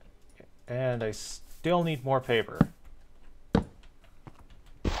 And I still need more paper.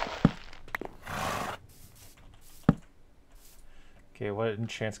 Okay, what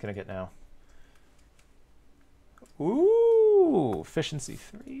enchant's gonna get now? Ooh, efficiency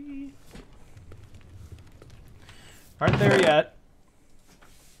 3. Aren't there yet,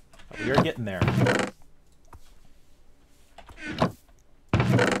 but we are getting there.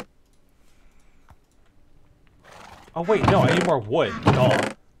 Oh wait, no, I need more wood.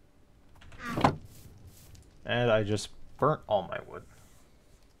 Duh. And I just burnt all my wood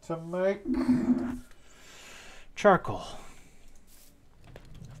to make charcoal.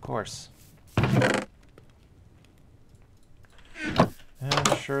 Of course. And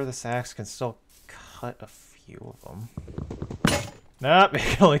I'm sure this axe can still cut a few of them. Nope, it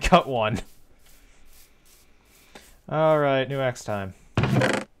can only cut 1. Alright, new axe time.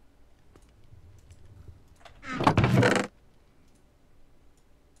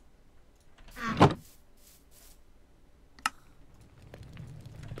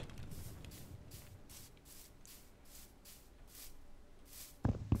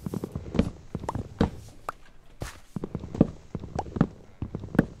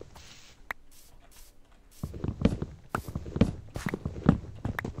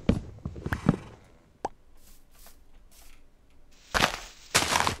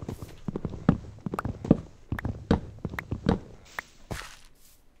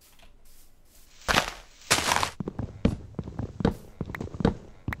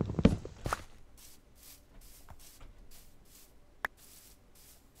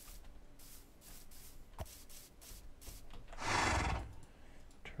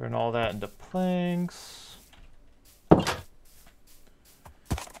 Turn all that into planks.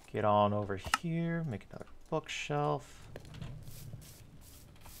 Get on over here, make another bookshelf.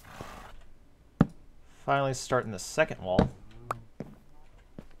 Finally starting the second wall.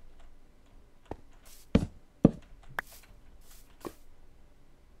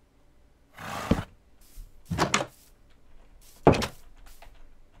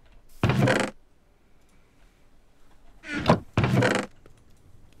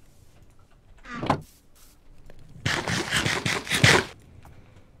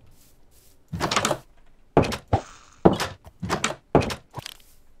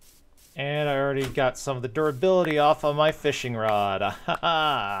 And I already got some of the durability off of my fishing rod.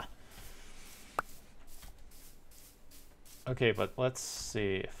 Ahaha. Okay, but let's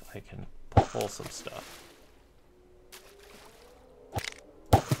see if I can pull some stuff.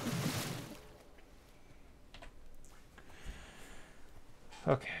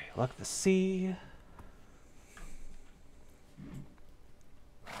 Okay, luck the sea.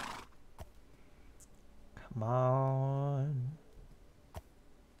 Come on.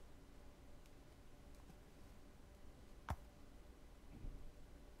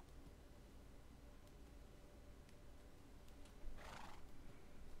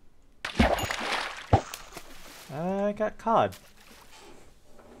 I got cod.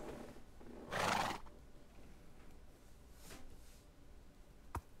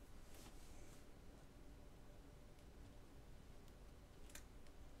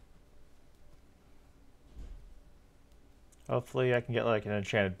 Hopefully I can get like an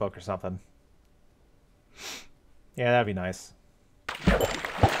enchanted book or something. Yeah, that'd be nice.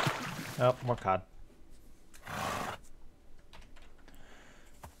 Oh, more cod.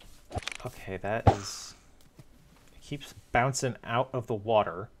 Okay, that is... It keeps bouncing out of the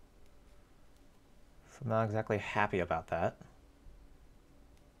water. So I'm not exactly happy about that.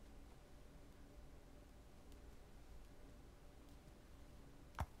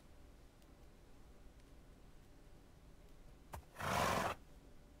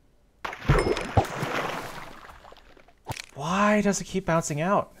 Why does it keep bouncing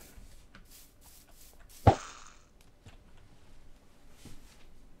out?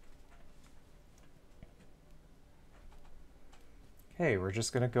 Okay, we're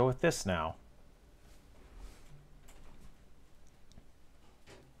just gonna go with this now.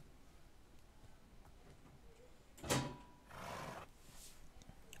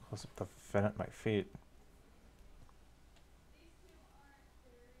 Close up the vent at my feet.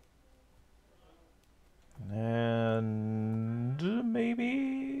 And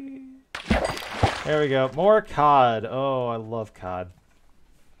maybe... There we go. More cod. Oh, I love cod.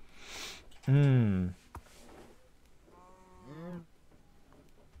 Mmm.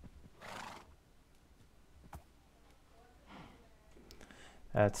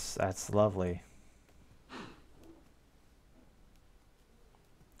 That's lovely.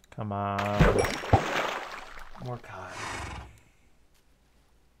 Come on. More cod.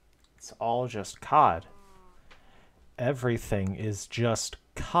 It's all just cod. Everything is just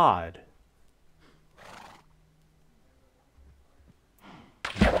cod.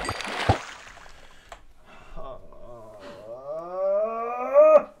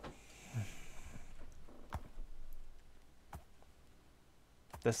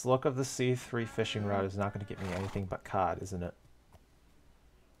 This look of the C3 fishing rod is not going to get me anything but cod, isn't it?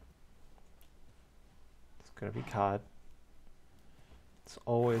 It's going to be cod. It's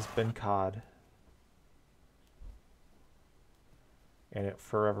always been cod. And it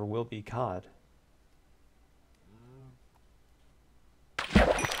forever will be cod.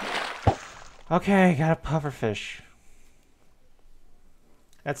 Okay, got a pufferfish.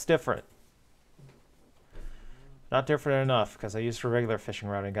 That's different. Not different enough, because I used a regular fishing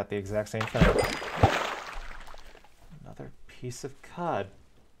rod and got the exact same thing. Another piece of cod.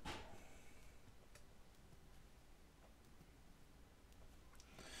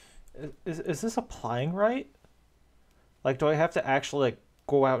 Is this applying right? Like, do I have to actually, like,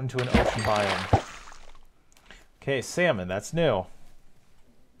 go out into an ocean biome? Okay, salmon, that's new.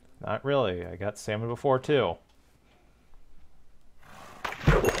 Not really. I got salmon before, too.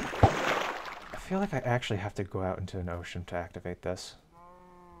 I feel like I actually have to go out into an ocean to activate this.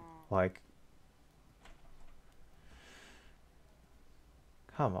 Like...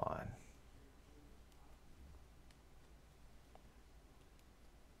 Come on.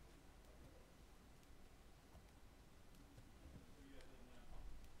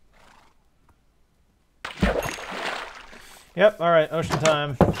 Yep, alright, ocean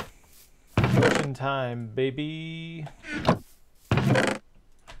time. Ocean time, baby.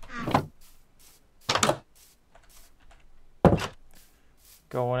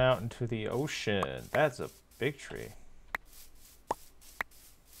 Going out into the ocean. That's a big tree.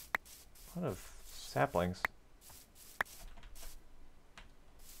 A lot of saplings.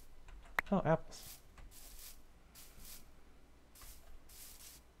 Oh, apples.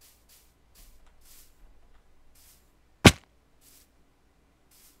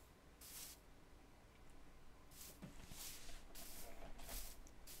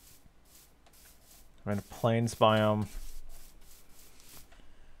 I'm in a plains biome.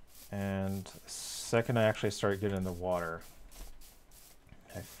 And the second I actually start getting in the water,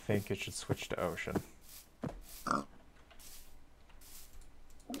 I think it should switch to ocean.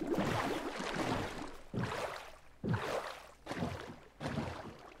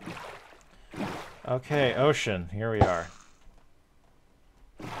 Okay, ocean, here we are.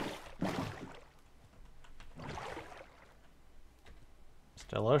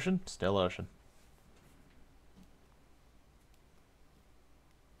 Still ocean? Still ocean.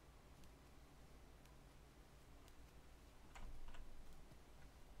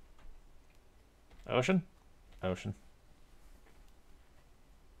 Ocean? Ocean.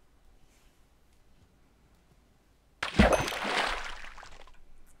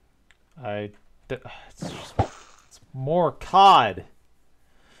 It's more cod.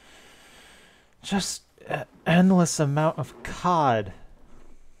 Just an endless amount of cod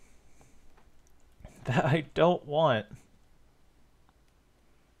that I don't want.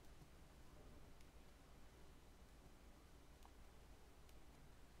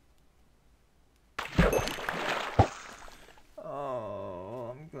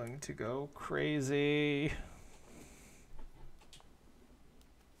 Oh, I'm going to go crazy.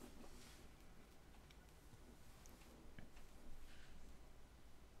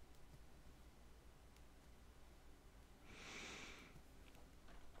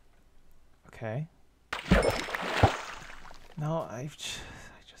 Okay. No, I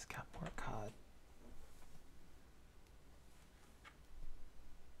just got more cod.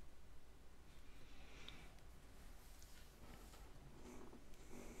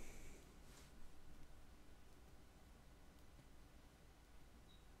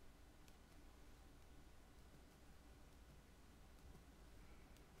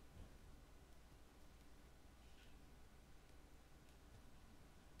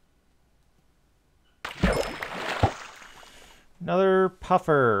 Another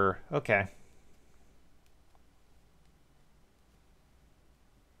puffer. Okay.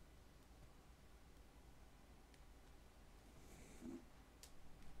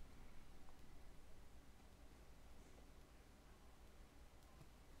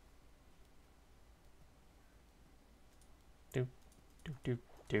 Doop, doop, doop,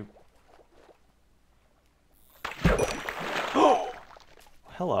 doop. Oh!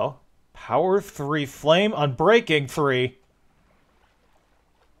 Hello. Power 3, flame, unbreaking 3.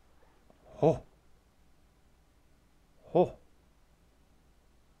 Oh. Oh.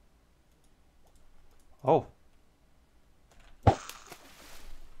 Oh.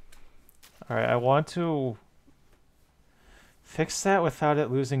 Alright, I want to fix that without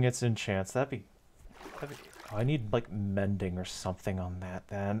it losing its enchants. That'd be oh, I need, like, mending or something on that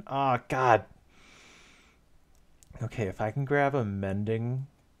then. Oh, God. Okay, if I can grab a mending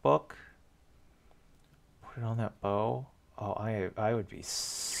book, put it on that bow, oh, I would be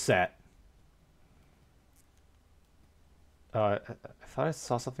set. I thought I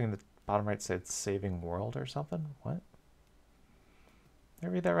saw something in the bottom right said saving world or something. What? Did I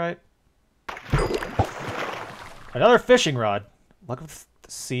read that right? Another fishing rod. Luck of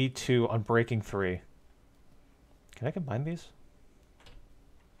the Sea 2, Unbreaking 3. Can I combine these?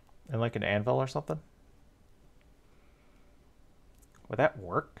 And like an anvil or something? Would that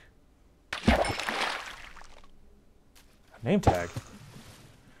work? Name tag.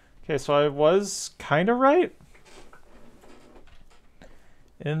 Okay, so I was kind of right.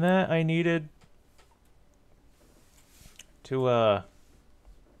 In that I needed to down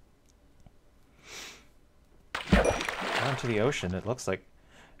to the ocean. It looks like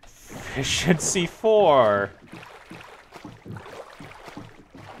efficiency 4.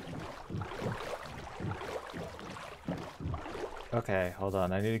 Okay, hold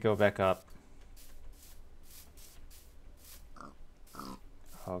on. I need to go back up.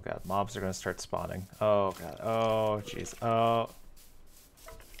 Oh god, mobs are gonna start spawning. Oh god. Oh jeez. Oh.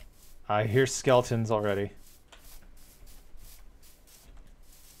 I hear skeletons already.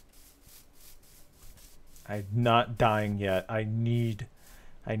 I'm not dying yet. I need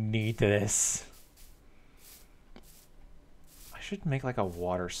this. I should make like a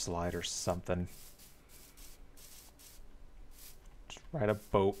water slide or something. Just ride a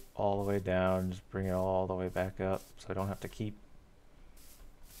boat all the way down, just bring it all the way back up so I don't have to keep.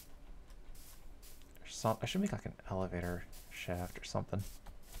 I should make like an elevator shaft or something.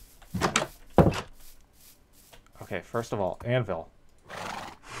 Okay, first of all, anvil.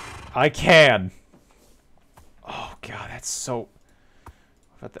 I can. Oh god, that's so.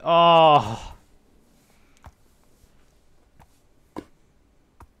 Oh.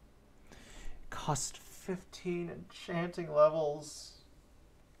 Cost 15 enchanting levels.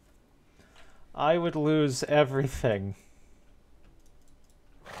 I would lose everything.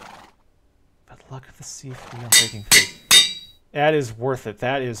 But Luck of the Sea 3, Unbreaking 3. That is worth it.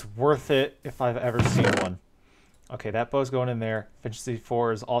 That is worth it if I've ever seen one. Okay, that bow's going in there. Efficiency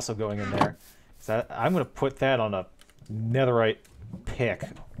 4 is also going in there. So I'm going to put that on a netherite pick.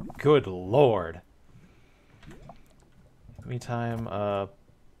 Good lord. Meantime,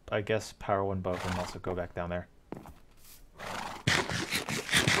 I guess Power 1 bow can also go back down there.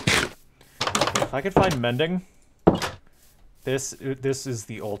 If I could find mending, this is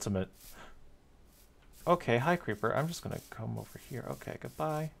the ultimate. Okay, hi creeper. I'm just gonna come over here. Okay,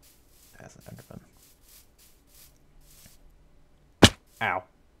 goodbye. As an Enderman. Ow.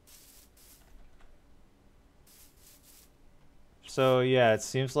 So yeah, it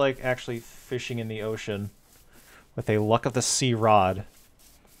seems like actually fishing in the ocean with a Luck of the Sea rod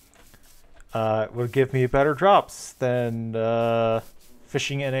would give me better drops than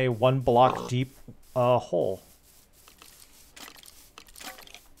fishing in a 1 block deep hole.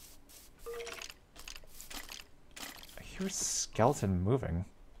 I hear a skeleton moving.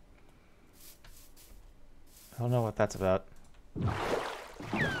 I don't know what that's about.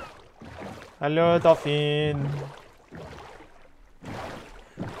 Hello, dolphin.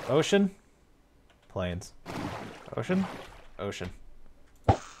 Ocean? Plains. Ocean? Ocean.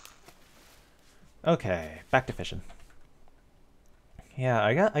 Okay, back to fishing. Yeah,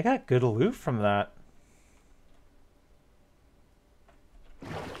 I got good loot from that.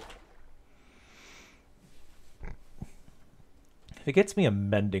 If it gets me a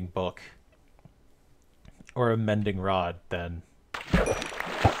mending book or a mending rod, then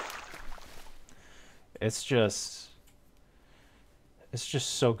it's just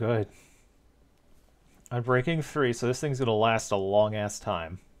so good. I'm breaking 3, so this thing's gonna last a long ass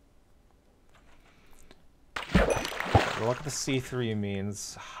time. Look at the C3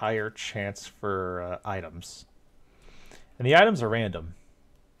 means higher chance for items. And the items are random.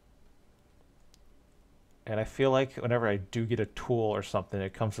 And I feel like whenever I do get a tool or something,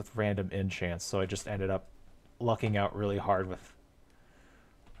 it comes with random enchants, so I just ended up lucking out really hard with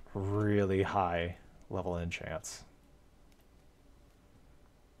really high level enchants.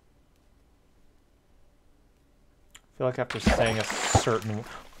 I feel like after saying a certain...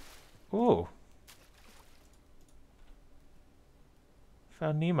 Ooh.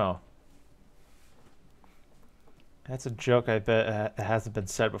 Found Nemo. That's a joke I bet hasn't been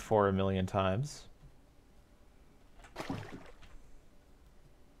said before a million times.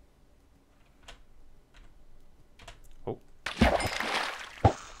 Oh.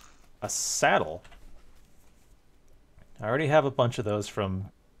 A saddle. I already have a bunch of those from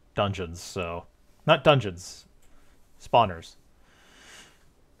dungeons, so... Not dungeons. Spawners.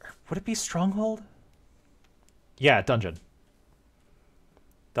 Would it be Stronghold? Yeah, dungeon.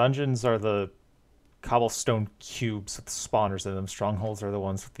 Dungeons are the cobblestone cubes with the spawners in them. Strongholds are the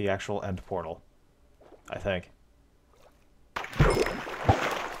ones with the actual end portal, I think. There's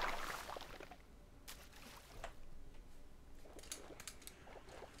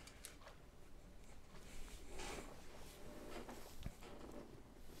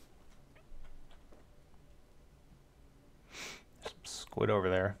some squid over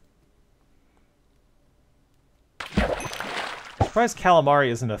there. I'm surprised calamari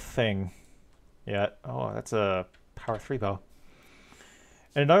isn't a thing yet. Oh, that's a power 3 bow.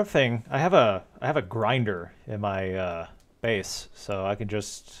 And another thing, I have a grinder in my base, so I can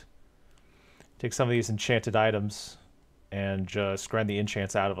just take some of these enchanted items and just grind the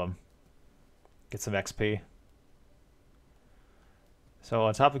enchants out of them. Get some XP. So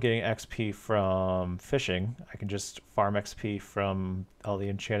on top of getting XP from fishing, I can just farm XP from all the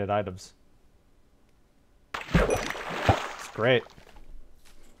enchanted items. It's great.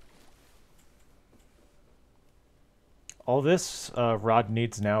 All this rod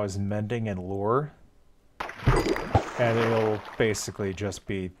needs now is mending and lure. And it'll basically just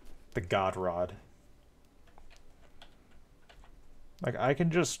be the god rod. Like, I can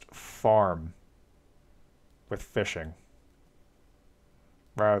just farm with fishing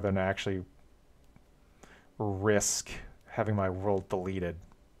rather than actually risk having my world deleted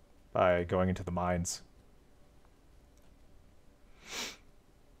by going into the mines.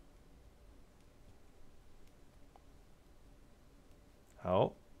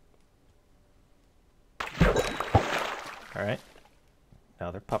 Oh. Alright.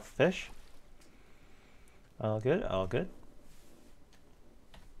 Another puff fish. All good, all good.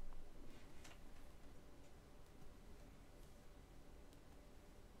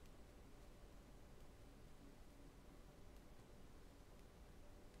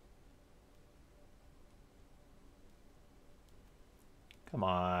 Come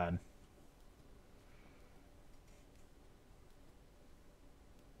on.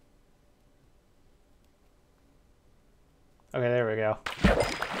 Okay, there we go.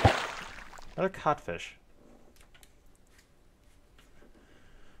 Another codfish.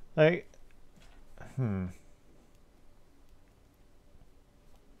 Like,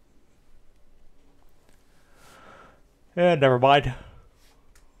 Yeah, never mind.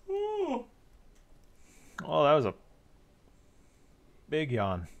 Oh, that was a big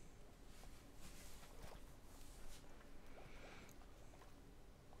yawn.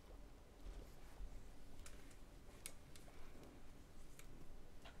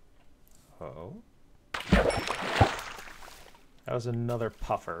 Oh. That was another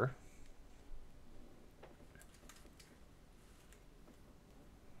puffer.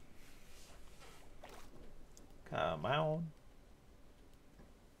 Come on.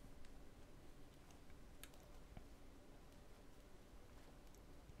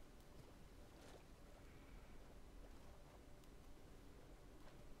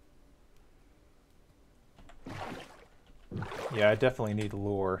 Yeah, I definitely need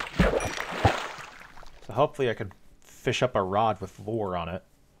lure. So hopefully I could fish up a rod with lure on it.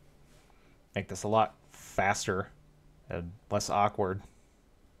 Make this a lot faster and less awkward.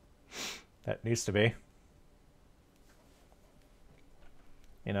 That needs to be.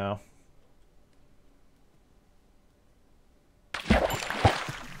 You know.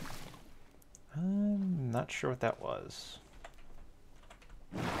 I'm not sure what that was.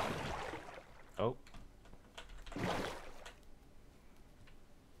 Oh.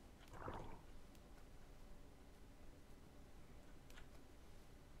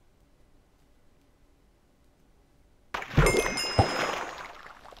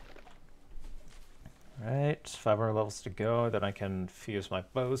 Alright, 5 more levels to go, then I can fuse my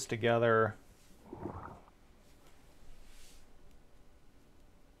bows together.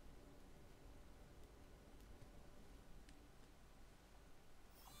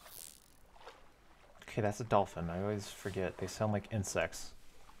 Okay, that's a dolphin. I always forget. They sound like insects.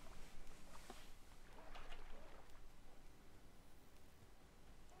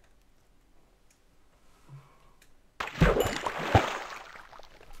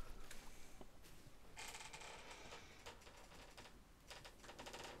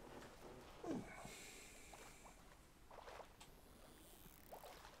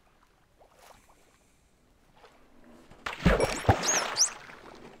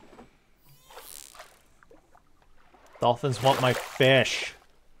 Dolphins want my fish.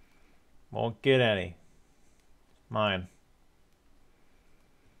 Won't get any. Mine.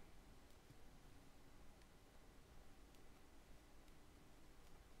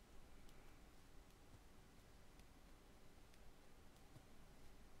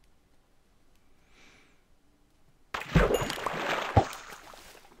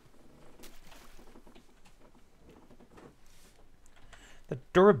 The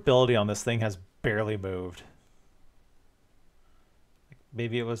durability on this thing has barely moved.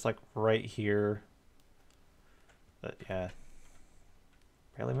 Maybe it was like right here. But yeah.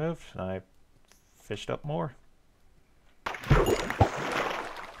 Barely moved, and I fished up more.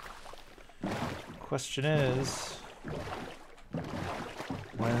 Question is,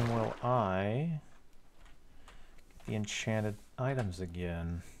 when will I get the enchanted items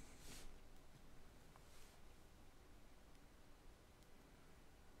again?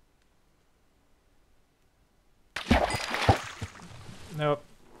 Nope.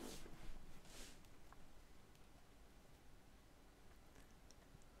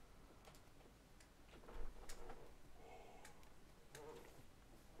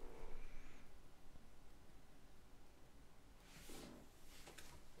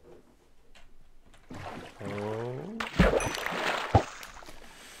 Oh.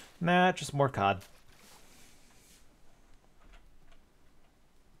 Nah, just more cod.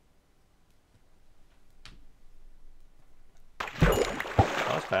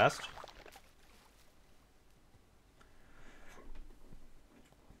 That was fast.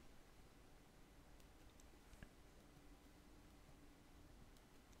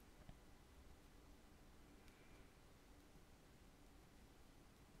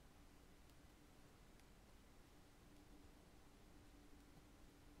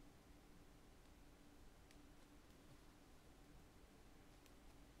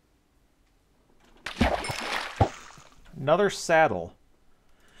 Another saddle.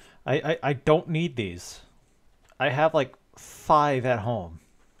 I don't need these. I have like 5 at home.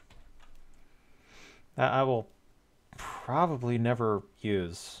 That I will probably never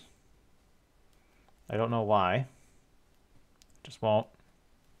use. I don't know why. Just won't.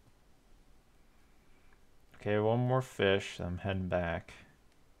 Okay, one more fish. I'm heading back.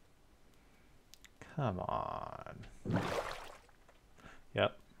 Come on.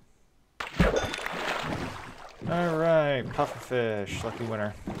 Yep. Alright, pufferfish. Lucky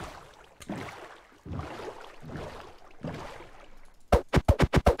winner.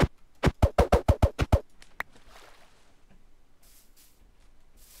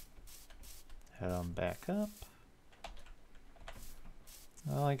 Head on back up.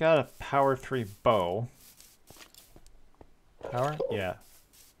 Well, I got a power 3 bow. Power? Yeah.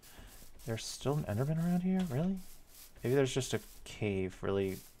 There's still an Enderman around here? Really? Maybe there's just a cave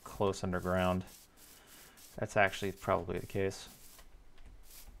really close underground. That's actually probably the case.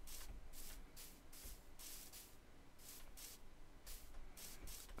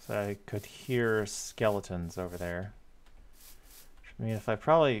 I could hear skeletons over there. I mean, if I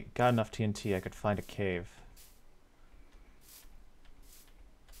probably got enough TNT, I could find a cave.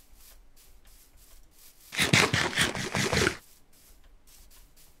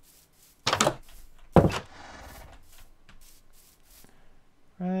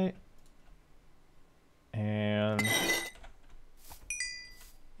 Right. And...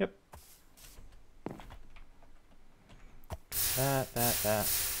 Yep. That.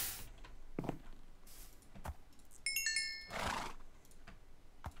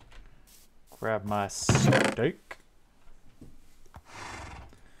 Grab my steak.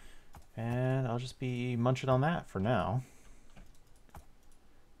 And I'll just be munching on that for now.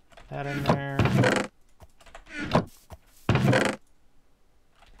 That in there.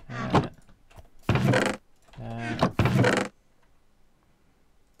 That.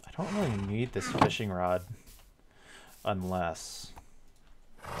 I don't really need this fishing rod. Unless...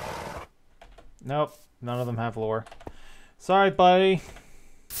 Nope, none of them have lore. Sorry, buddy.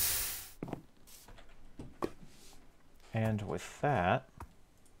 And with that,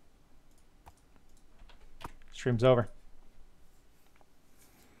 stream's over.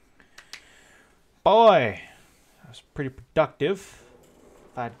 Boy, that was pretty productive,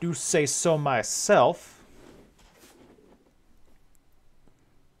 if I do say so myself.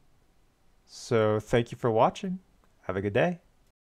 So thank you for watching. Have a good day.